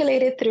it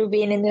percolated through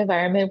being in the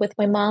environment with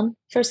my mom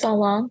for so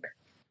long.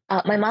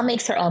 My mom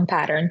makes her own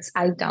patterns.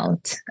 I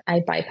don't. I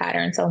buy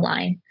patterns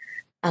online.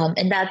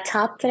 And that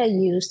top that I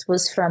used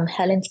was from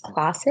Helen's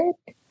Closet.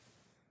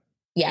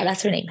 Yeah,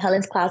 that's her name.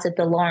 Helen's Closet,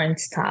 the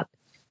Lawrence top.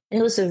 And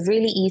it was a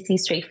really easy,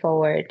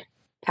 straightforward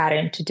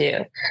pattern to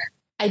do.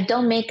 I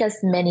don't make as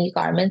many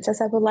garments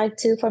as I would like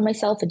to for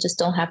myself. I just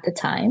don't have the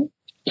time.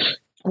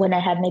 When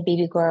I had my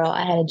baby girl,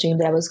 I had a dream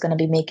that I was going to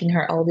be making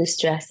her all these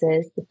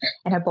dresses.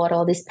 And I bought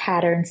all these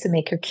patterns to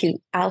make her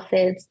cute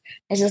outfits.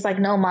 It's just like,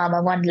 no, Mom,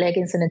 I want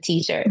leggings and a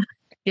t-shirt.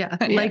 Yeah,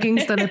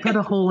 leggings that I put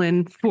a hole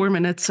in 4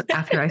 minutes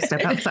after I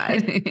step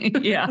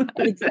outside. Yeah,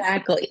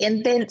 exactly.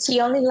 And then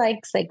she only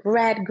likes like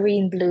red,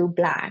 green, blue,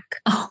 black,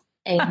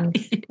 and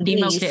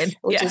emo kid.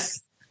 Which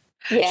is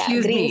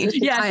gris.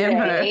 Yeah, I am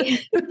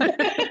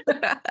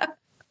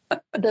her.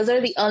 Those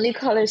are the only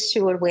colors she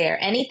would wear.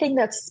 Anything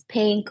that's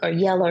pink or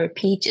yellow or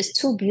peach is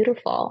too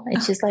beautiful.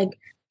 And she's like,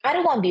 I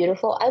don't want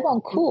beautiful. I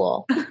want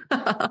cool.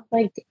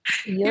 Like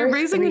you're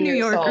raising a New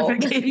Yorker.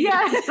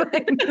 Yes.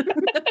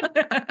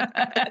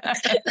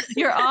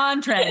 You're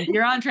on trend.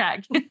 You're on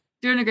track.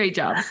 Doing a great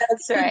job.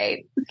 That's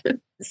right.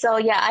 So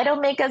yeah, I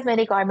don't make as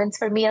many garments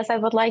for me as I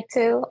would like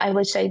to. I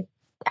wish I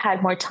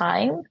had more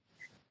time.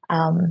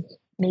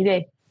 Maybe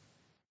I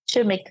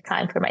should make the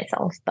time for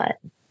myself, but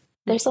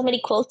there's so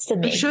many quilts to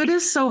make. Should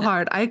is so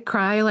hard. I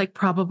cry like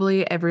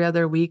probably every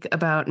other week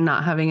about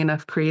not having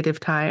enough creative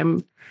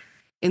time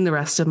in the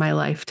rest of my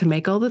life to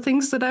make all the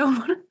things that I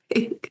want to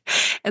make.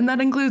 And that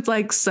includes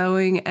like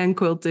sewing and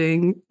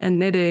quilting and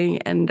knitting.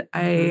 And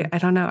I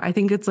don't know. I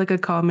think it's like a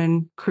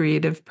common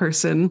creative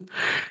person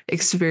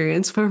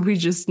experience where we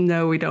just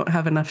know we don't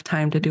have enough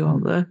time to do all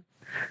the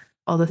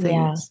all the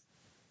things.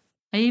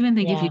 I even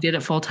think if you did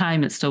it full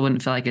time, it still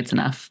wouldn't feel like it's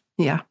enough.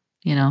 Yeah.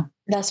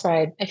 That's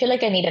right. I feel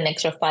like I need an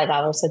extra 5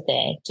 hours a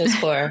day just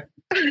for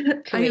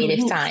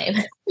creative time.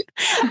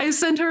 I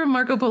sent her a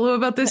Marco Polo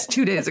about this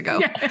 2 days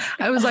ago.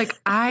 I was like,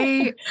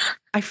 I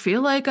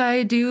feel like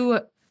I do,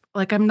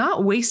 like, I'm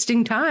not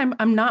wasting time.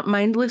 I'm not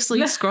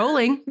mindlessly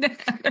scrolling.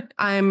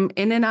 I'm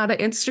in and out of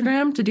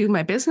Instagram to do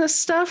my business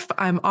stuff.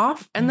 I'm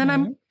off. And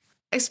then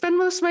I spend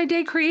most of my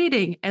day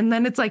creating. And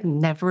then it's like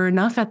never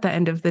enough at the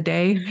end of the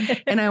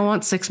day. And I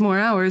want 6 more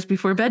hours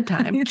before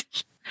bedtime.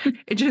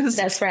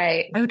 That's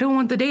right. I don't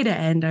want the day to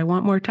end. I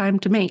want more time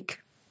to make.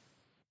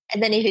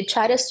 And then if you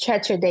try to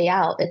stretch your day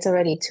out, it's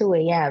already 2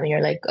 a.m.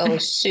 You're like, oh,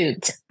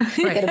 shoot.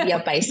 You're going to be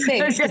up by 6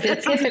 because the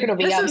kids are going to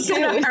be up soon. It's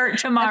going to hurt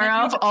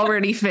tomorrow. You've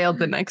already failed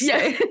the next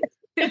day.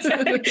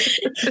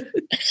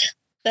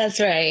 That's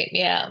right.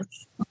 Yeah.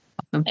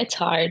 Awesome. It's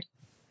hard.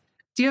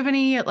 Do you have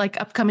any like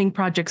upcoming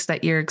projects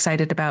that you're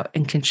excited about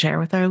and can share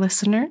with our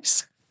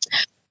listeners?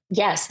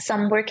 Yes. So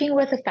I'm working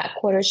with a Fat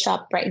Quarter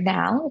shop right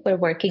now. We're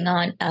working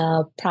on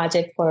a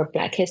project for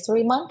Black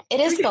History Month. It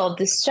is called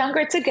the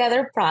Stronger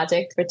Together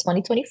Project for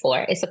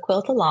 2024. It's a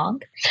quilt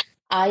along.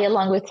 I,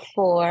 along with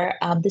 4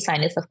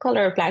 designers of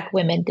color, Black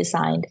women,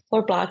 designed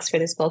 4 blocks for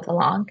this quilt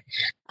along.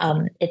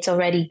 It's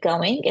already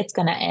going. It's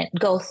going to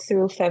go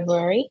through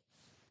February.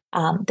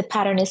 The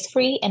pattern is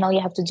free, and all you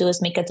have to do is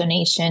make a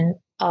donation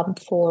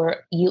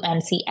for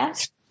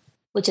UNCF,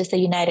 which is the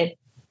United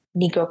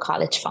Negro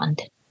College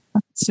Fund.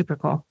 Super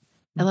cool.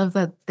 I love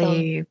that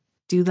they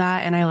do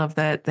that. And I love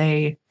that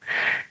they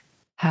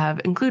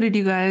have included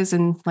you guys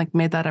and like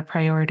made that a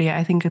priority.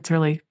 I think it's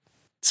really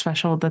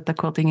special that the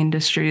quilting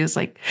industry is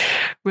like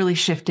really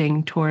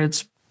shifting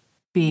towards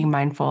being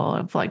mindful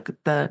of like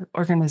the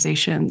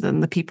organizations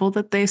and the people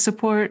that they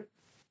support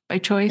by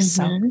choice.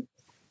 So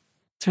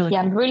it's really cool.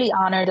 I'm really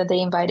honored that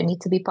they invited me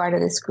to be part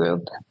of this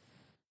group.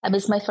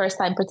 It's my first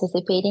time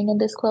participating in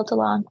this quilt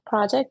along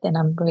project, and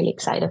I'm really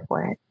excited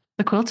for it.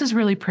 The quilt is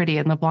really pretty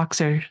and the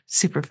blocks are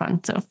super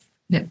fun. So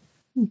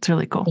it's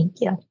really cool. Thank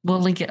you. We'll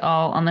link it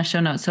all on the show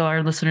notes so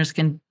our listeners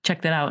can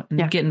check that out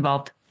and get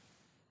involved.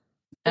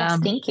 Yes,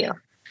 thank you.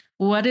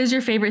 What is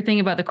your favorite thing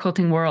about the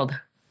quilting world?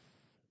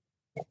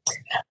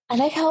 I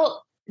like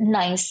how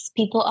nice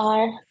people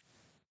are.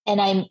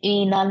 And I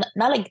mean, not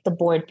like the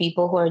bored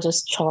people who are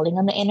just trolling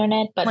on the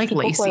internet, but like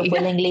people Lacey. who are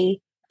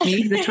willingly...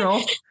 Me, the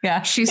troll?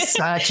 Yeah, she's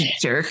such a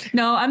jerk.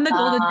 No, I'm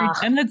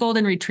the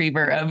golden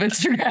retriever of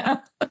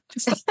Instagram.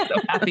 Just so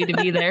happy to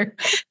be there.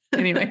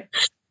 Anyway.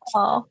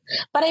 Oh,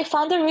 but I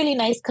found a really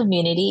nice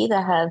community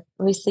that have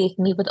received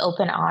me with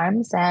open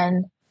arms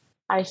and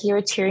are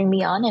here cheering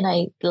me on, and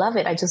I love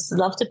it. I just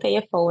love to pay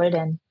it forward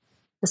and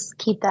just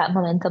keep that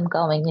momentum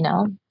going,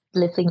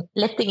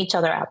 lifting each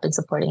other up and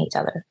supporting each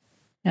other.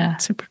 Yeah,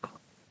 super cool.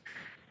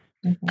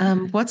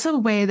 What's a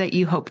way that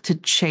you hope to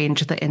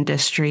change the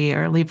industry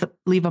or leave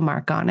a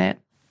mark on it?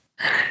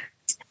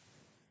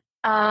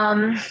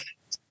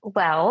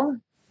 Well,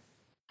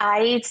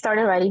 I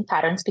started writing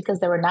patterns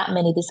because there were not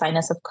many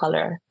designers of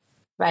color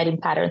writing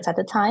patterns at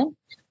the time.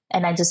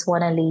 And I just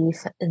want to leave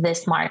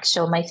this mark,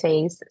 show my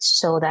face,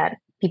 show that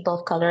people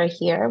of color are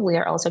here. We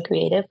are also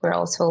creative. We're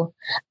also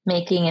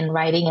making and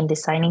writing and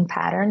designing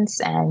patterns,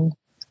 and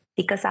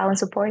seek us out and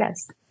support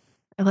us.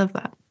 I love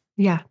that.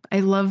 Yeah. I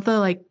love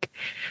the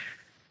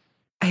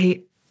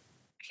I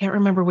can't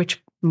remember which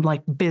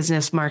like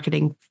business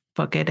marketing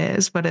book it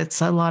is, but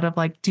it's a lot of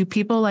like, do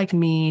people like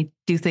me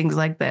do things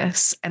like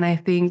this? And I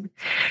think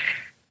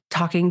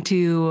talking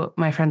to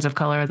my friends of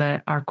color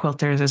that are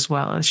quilters as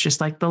well, it's just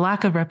like the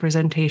lack of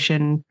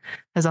representation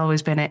has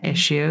always been an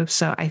issue.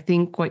 So I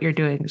think what you're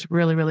doing is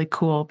really, really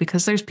cool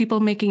because there's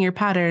people making your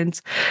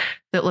patterns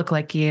that look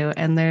like you,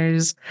 and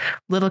there's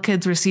little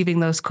kids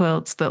receiving those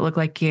quilts that look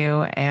like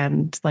you.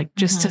 And like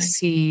just to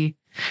see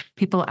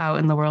people out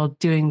in the world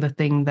doing the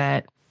thing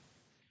that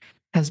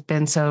has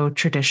been so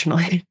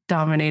traditionally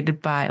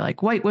dominated by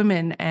like white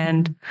women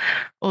and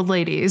old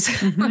ladies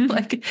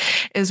like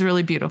is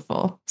really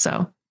beautiful.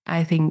 So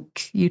I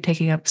think you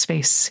taking up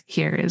space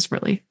here is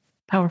really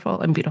powerful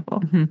and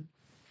beautiful.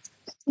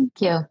 Thank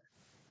you.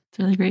 It's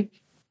really great.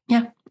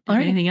 Yeah. All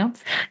right. Anything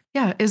else?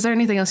 Yeah. Is there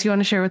anything else you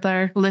want to share with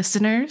our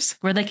listeners?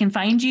 Where they can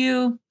find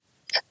you?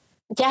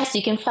 Yes,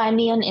 you can find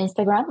me on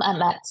Instagram.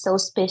 I'm at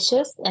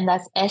Sewspicious, and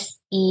that's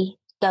SEWSPICIOUS.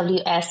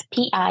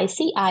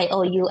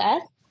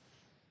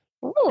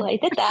 Oh, I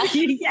did that.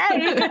 Yay.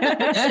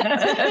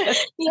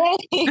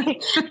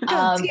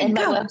 And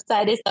my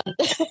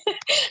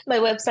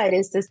website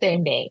is the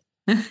same name.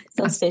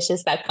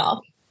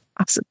 Sewspicious.com.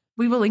 Awesome.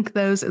 We will link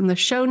those in the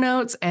show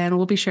notes, and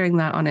we'll be sharing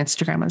that on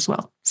Instagram as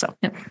well. So,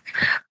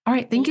 all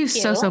right. Thank you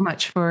so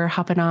much for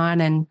hopping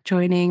on and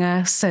joining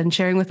us and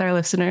sharing with our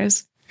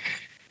listeners.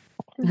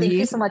 Thank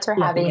you so much for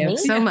having me.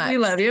 So much. We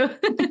love you.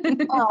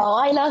 Oh,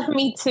 I love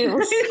me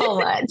too so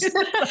much.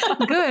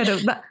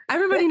 Good.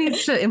 Everybody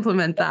needs to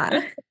implement that.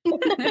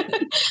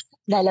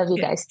 I love you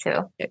guys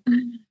too.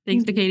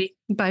 Thanks, Vickeidy.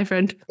 Bye,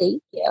 friend.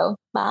 Thank you.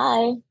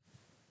 Bye.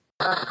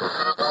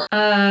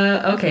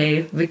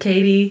 Okay,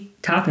 Vickeidy,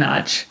 top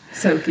notch.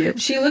 So cute.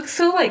 She looks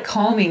so like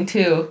calming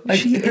too. Like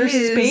She her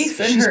is. space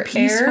and She's her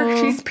peaceful. air.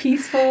 She's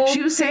peaceful.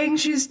 She was saying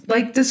she's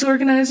like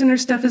disorganized and her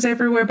stuff is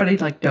everywhere, but I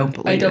like don't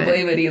believe it. I don't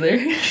believe it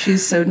either.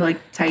 She's so like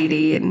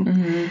tidy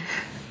and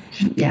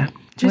yeah.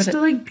 Just a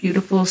like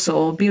beautiful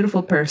soul,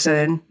 beautiful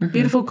person,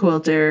 beautiful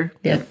quilter.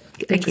 Yep.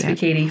 Thanks,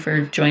 Vickeidy,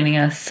 for joining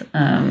us.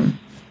 I'm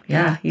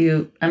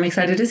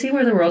excited to see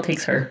where the world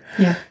takes her.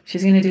 Yeah.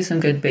 She's going to do some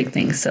good big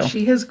things. So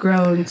she has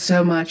grown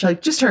so much.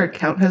 Like just her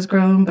account has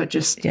grown, but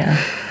just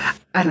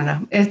I don't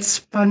know. It's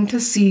fun to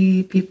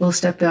see people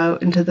step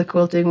out into the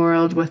quilting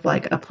world with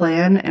like a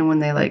plan, and when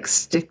they like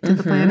stick to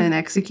the plan and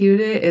execute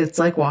it, it's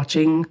like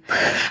watching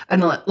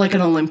an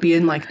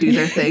Olympian like do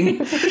their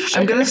thing.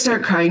 I'm gonna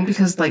start crying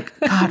because like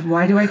God,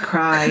 why do I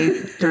cry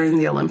during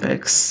the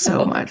Olympics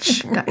so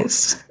much,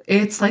 guys?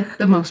 It's like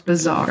the most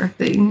bizarre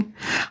thing.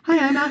 Hi,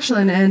 I'm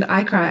Ashlyn, and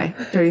I cry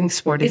during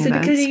sporting events. Is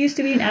it because you used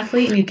to be an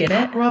athlete and you get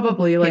it?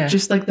 Probably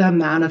just like the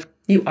amount of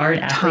you are an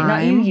athlete.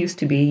 Not you used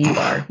to be. You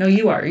are. No,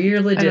 you are.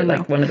 You're legit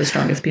like one of the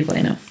strongest people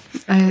I know.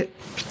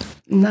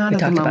 Not at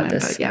the moment,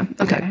 but yeah.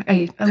 Okay.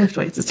 I lift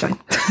weights. It's fine.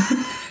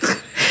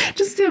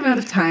 Just the amount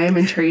of time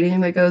and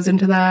training that goes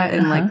into that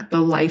and like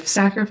the life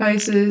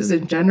sacrifices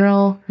in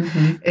general.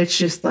 It's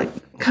just like,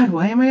 God,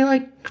 why am I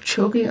like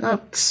choking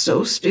up?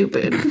 So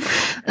stupid.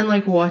 And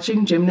like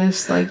watching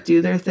gymnasts like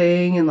do their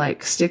thing and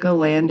like stick a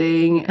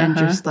landing and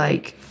just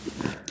like,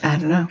 I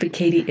don't know.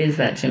 Vickeidy is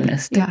that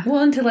gymnast. Yeah. Well,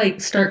 and to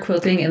like start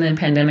quilting and then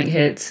pandemic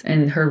hits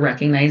and her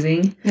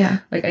recognizing,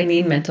 like I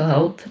need mental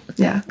health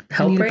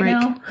help right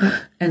now.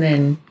 And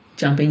then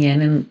jumping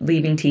in and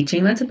leaving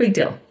teaching, that's a big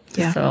deal.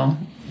 Yeah. So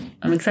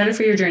I'm excited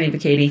for your journey,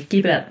 Vickeidy.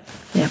 Keep it up.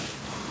 Yeah.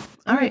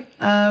 All right.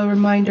 A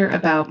reminder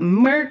about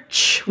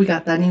merch. We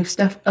got that new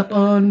stuff up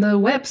on the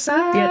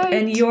website. Yeah,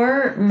 and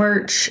your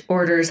merch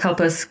orders help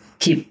us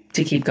keep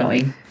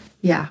going.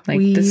 Yeah, like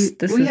we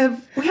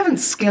haven't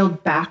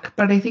scaled back,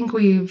 but I think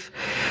we've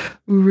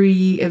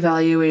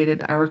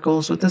reevaluated our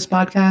goals with this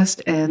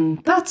podcast,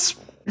 and that's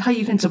how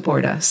you can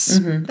support us.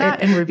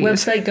 That and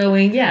reviews. Website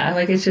going,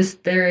 like it's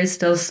just there is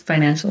still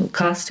financial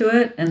cost to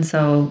it, and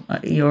so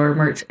your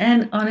merch.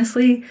 And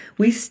honestly,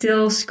 we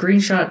still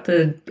screenshot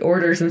the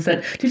orders and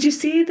said, "Did you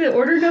see the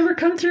order number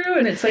come through?"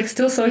 And it's like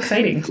still so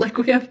exciting. Like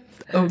we have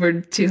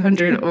over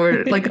 200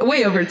 or like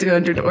way over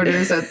 200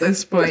 orders at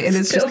this point, and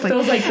it's just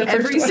like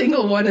every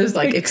single one is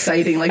like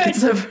exciting. Like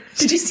it's a.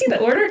 Did you see the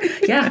order?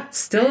 Yeah,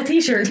 still a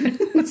t-shirt.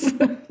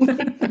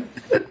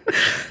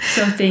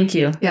 So thank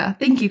you. Yeah,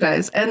 thank you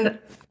guys. And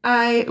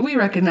we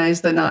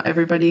recognize that not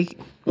everybody,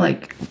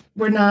 like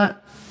we're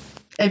not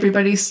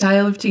everybody's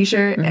style of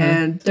t-shirt,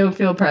 and don't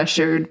feel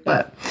pressured,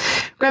 but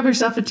grab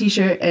yourself a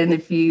t-shirt, and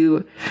if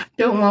you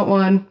don't want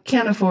one,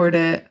 can't afford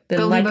it, then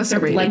go leave us a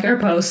rating. Like our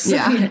posts.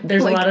 Yeah.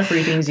 There's a lot of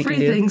free things you can do.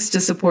 Free things to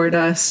support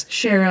us,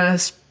 share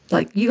us.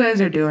 Like you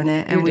guys are doing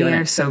it, and we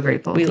are so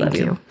grateful. We love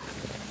you.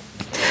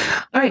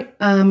 All right,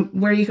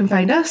 where you can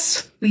find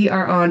us, we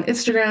are on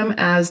Instagram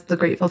as The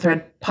Grateful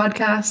Thread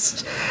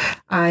Podcast.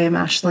 I am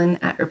Ashlyn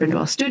at Urban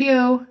Dwell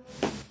Studio.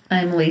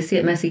 I'm Lacey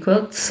at Messy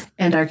Quilts.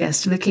 And our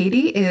guest,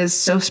 Vickeidy, is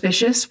So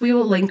Spicious. We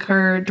will link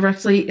her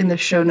directly in the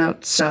show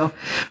notes. So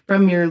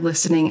from your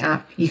listening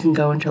app, you can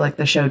go into like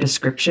the show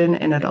description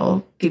and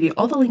it'll give you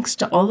all the links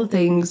to all the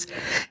things.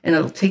 And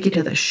it'll take you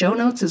to the show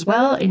notes as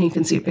well. And you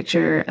can see a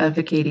picture of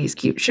Vickeidy's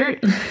cute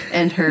shirt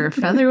and her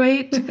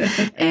featherweight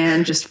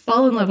and just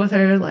fall in love with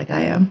her like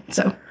I am.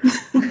 So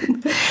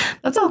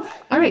that's all.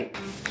 All right.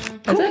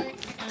 That's it.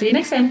 See you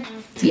next time.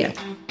 See ya.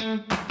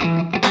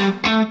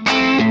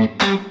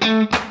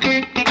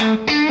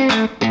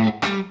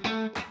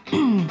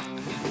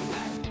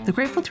 The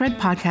Grateful Thread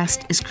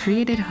podcast is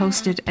created,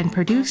 hosted, and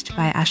produced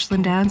by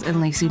Ashlyn Downs and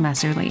Lacey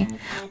Messerly.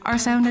 Our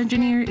sound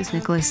engineer is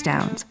Nicholas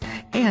Downs.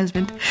 Hey,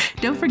 husband,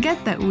 don't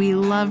forget that we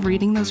love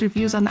reading those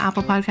reviews on the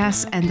Apple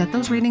Podcasts and that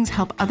those ratings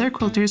help other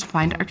quilters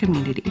find our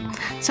community.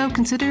 So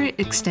consider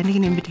extending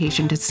an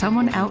invitation to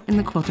someone out in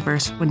the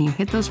Quiltiverse when you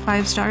hit those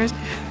 5 stars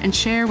and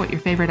share what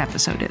your favorite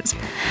episode is.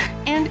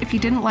 And if you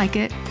didn't like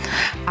it,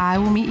 I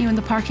will meet you in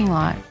the parking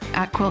lot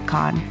at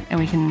QuiltCon and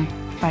we can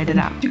fight it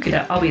out.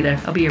 Yeah, I'll be there.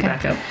 I'll be your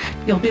backup.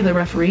 You'll be the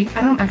referee. I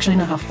don't actually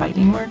know how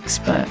fighting works,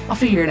 but I'll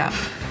figure it out.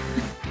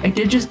 We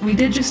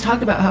did just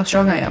talk about how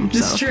strong I am.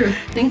 It's true.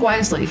 Think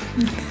wisely.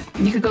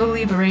 You could go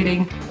leave a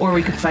rating, or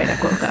we could fight at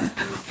QuiltCon.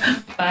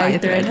 Bye,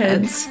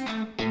 Threadheads.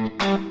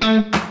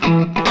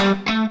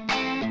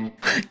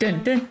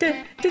 Dun, dun,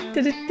 dun, dun,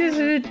 dun,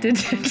 dun, dun,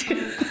 dun.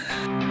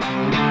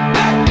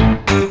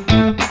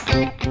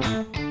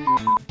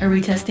 Are we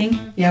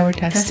testing? Yeah, we're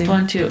testing. Test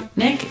 1, 2.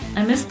 Nick,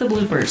 I missed the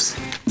bloopers.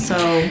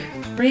 So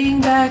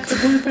bring back the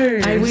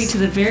bloopers. I wait to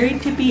the very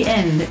tippy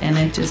end and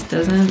it just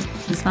doesn't,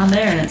 it's not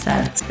there and it's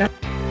sad.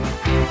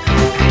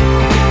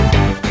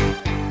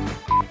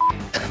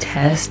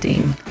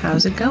 Testing.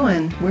 How's it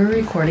going? We're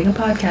recording a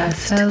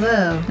podcast.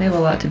 Hello. We have a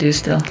lot to do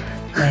still.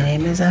 My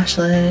name is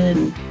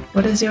Ashlyn.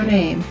 What is your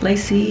name?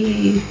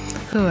 Lacey.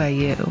 Who are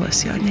you?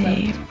 What's your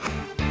name?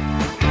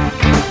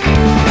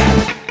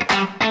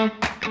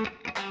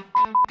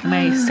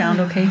 My sound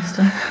sound okay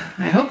still?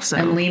 I hope so.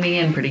 I'm leaning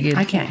in pretty good.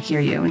 I can't hear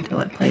you until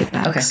I play it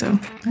back. Okay. So,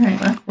 all right,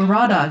 well. we're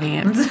raw dogging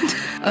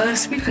it.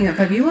 Speaking of,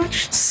 have you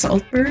watched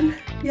Saltburn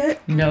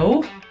yet?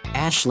 No.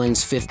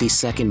 Ashlyn's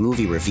 50-second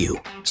movie review,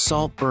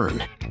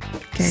 Saltburn.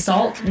 Okay.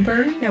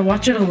 Saltburn? Yeah,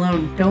 watch it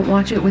alone. Don't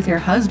watch it with your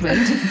husband.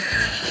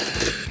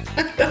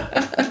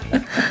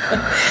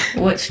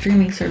 What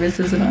streaming service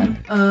is it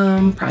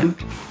on? Prime.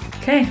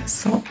 Okay,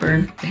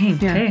 Saltburn. Dang,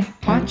 Yeah. okay.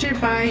 Watch it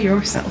by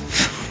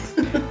yourself.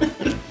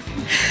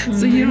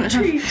 So you don't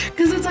have,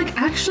 because it's like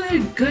actually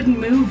a good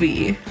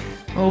movie.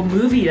 Oh,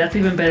 movie, that's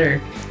even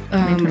better.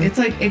 It's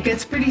like it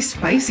gets pretty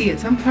spicy at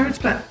some parts,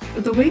 but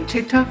the way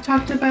TikTok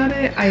talked about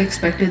it, I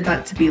expected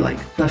that to be like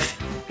the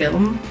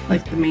film,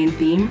 like the main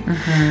theme.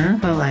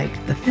 But like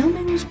the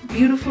filming was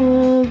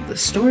beautiful. The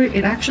story,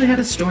 it actually had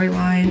a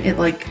storyline. It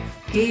like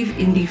gave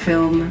indie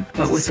film,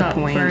 but with a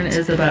point. Saltburn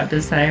is about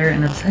desire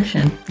and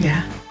obsession.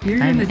 Yeah,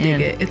 you're I'm gonna dig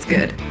in. it. It's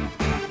good.